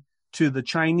doing to the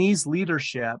Chinese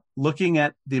leadership looking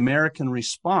at the American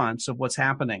response of what's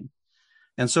happening.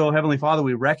 And so, Heavenly Father,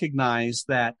 we recognize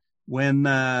that when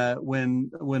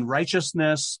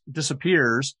righteousness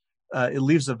disappears, it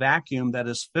leaves a vacuum that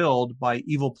is filled by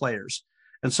evil players.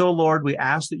 And so, Lord, we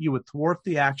ask that you would thwart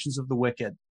the actions of the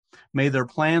wicked. May their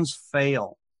plans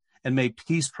fail, and may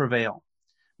peace prevail.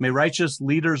 May righteous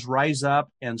leaders rise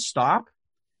up and stop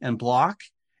and block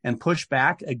and push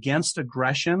back against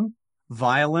aggression,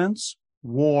 violence,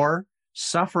 war,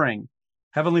 suffering.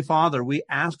 Heavenly Father, we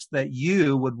ask that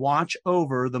you would watch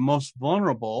over the most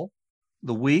vulnerable,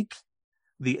 the weak,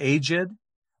 the aged,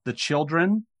 the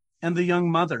children, and the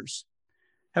young mothers.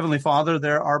 Heavenly Father,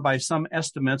 there are, by some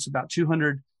estimates, about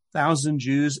 200,000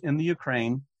 Jews in the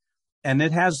Ukraine, and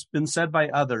it has been said by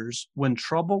others, when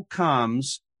trouble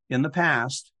comes in the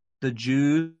past, the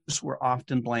Jews were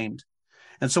often blamed.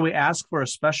 And so we ask for a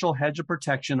special hedge of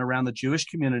protection around the Jewish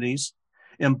communities,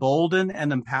 embolden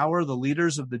and empower the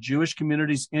leaders of the Jewish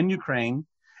communities in Ukraine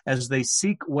as they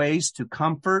seek ways to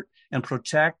comfort and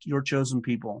protect your chosen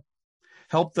people.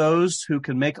 Help those who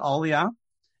can make Aliyah,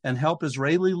 and help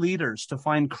Israeli leaders to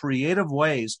find creative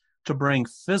ways to bring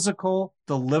physical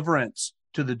deliverance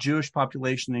to the Jewish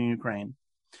population in Ukraine.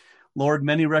 Lord,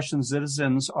 many Russian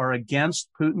citizens are against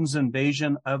Putin's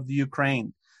invasion of the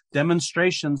Ukraine.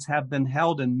 Demonstrations have been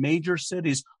held in major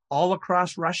cities all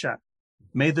across Russia.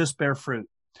 May this bear fruit.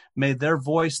 May their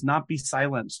voice not be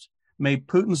silenced. May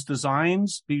Putin's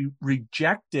designs be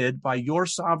rejected by your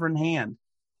sovereign hand.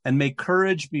 And may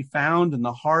courage be found in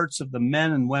the hearts of the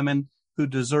men and women who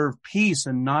deserve peace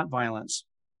and not violence.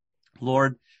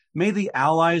 Lord, may the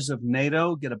allies of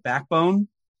NATO get a backbone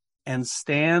and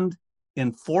stand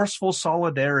in forceful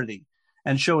solidarity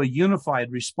and show a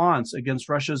unified response against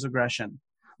Russia's aggression.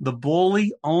 The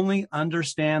bully only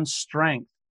understands strength.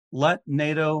 Let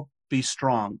NATO be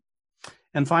strong.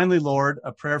 And finally, Lord,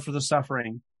 a prayer for the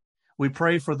suffering. We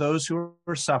pray for those who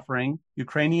are suffering,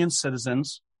 Ukrainian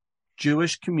citizens,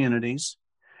 Jewish communities.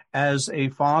 As a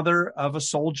father of a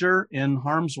soldier in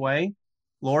harm's way,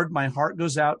 Lord, my heart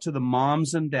goes out to the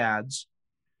moms and dads,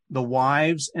 the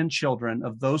wives and children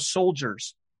of those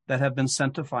soldiers that have been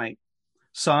sent to fight,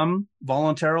 some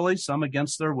voluntarily, some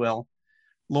against their will.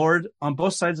 Lord, on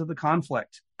both sides of the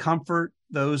conflict, comfort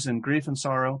those in grief and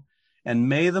sorrow, and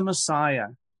may the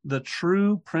Messiah, the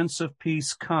true Prince of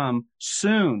Peace, come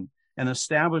soon and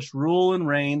establish rule and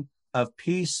reign of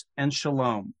peace and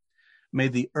shalom. May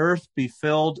the earth be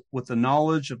filled with the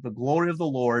knowledge of the glory of the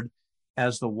Lord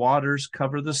as the waters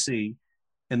cover the sea.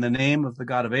 In the name of the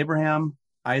God of Abraham,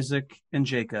 Isaac, and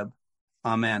Jacob.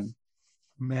 Amen.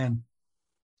 Amen.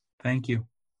 Thank you.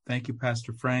 Thank you,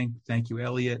 Pastor Frank. Thank you,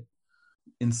 Elliot.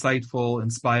 Insightful,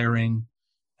 inspiring,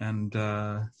 and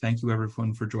thank you,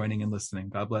 everyone, for joining and listening.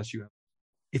 God bless you.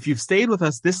 If you've stayed with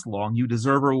us this long, you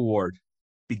deserve a reward.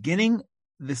 Beginning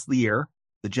this year,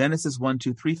 the Genesis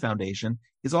 123 Foundation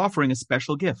is offering a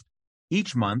special gift.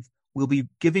 Each month, we'll be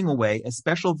giving away a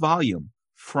special volume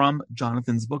from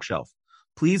Jonathan's bookshelf.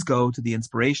 Please go to the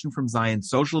Inspiration from Zion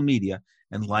social media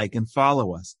and like and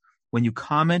follow us. When you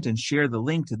comment and share the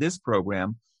link to this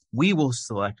program, we will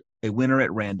select a winner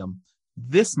at random.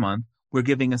 This month, we're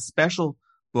giving a special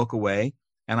book away,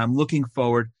 and I'm looking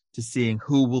forward to seeing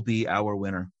who will be our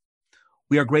winner.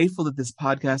 We are grateful that this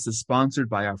podcast is sponsored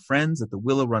by our friends at the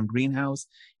Willow Run Greenhouse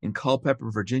in Culpeper,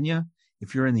 Virginia.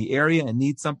 If you're in the area and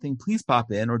need something, please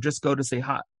pop in or just go say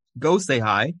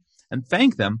hi and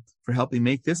thank them for helping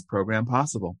make this program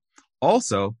possible.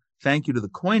 Also, thank you to the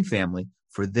Coin family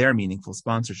for their meaningful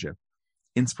sponsorship.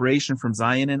 Inspiration from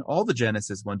Zion and all the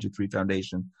Genesis 123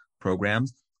 Foundation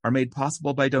programs are made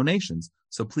possible by donations,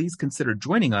 so please consider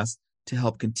joining us to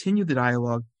help continue the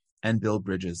dialogue and build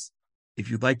bridges. If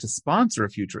you'd like to sponsor a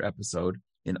future episode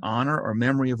in honor or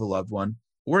memory of a loved one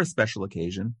or a special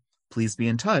occasion, please be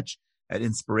in touch at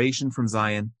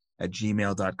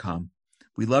inspirationfromzion@gmail.com.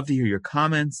 We love to hear your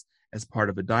comments as part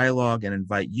of a dialogue and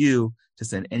invite you to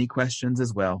send any questions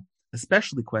as well,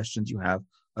 especially questions you have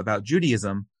about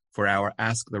Judaism for our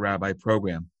Ask the Rabbi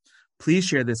program. Please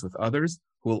share this with others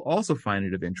who will also find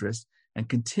it of interest and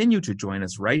continue to join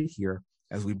us right here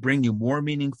as we bring you more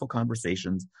meaningful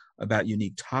conversations about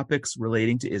unique topics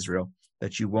relating to Israel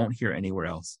that you won't hear anywhere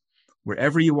else.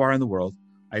 Wherever you are in the world,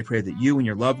 I pray that you and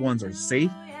your loved ones are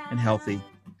safe and healthy,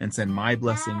 and send my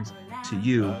blessings to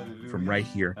you from right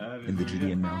here in the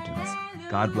Judean mountains.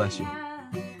 God bless you.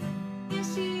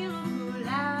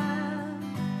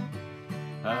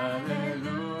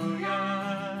 Hallelujah,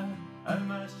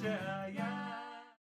 al-Mashiach.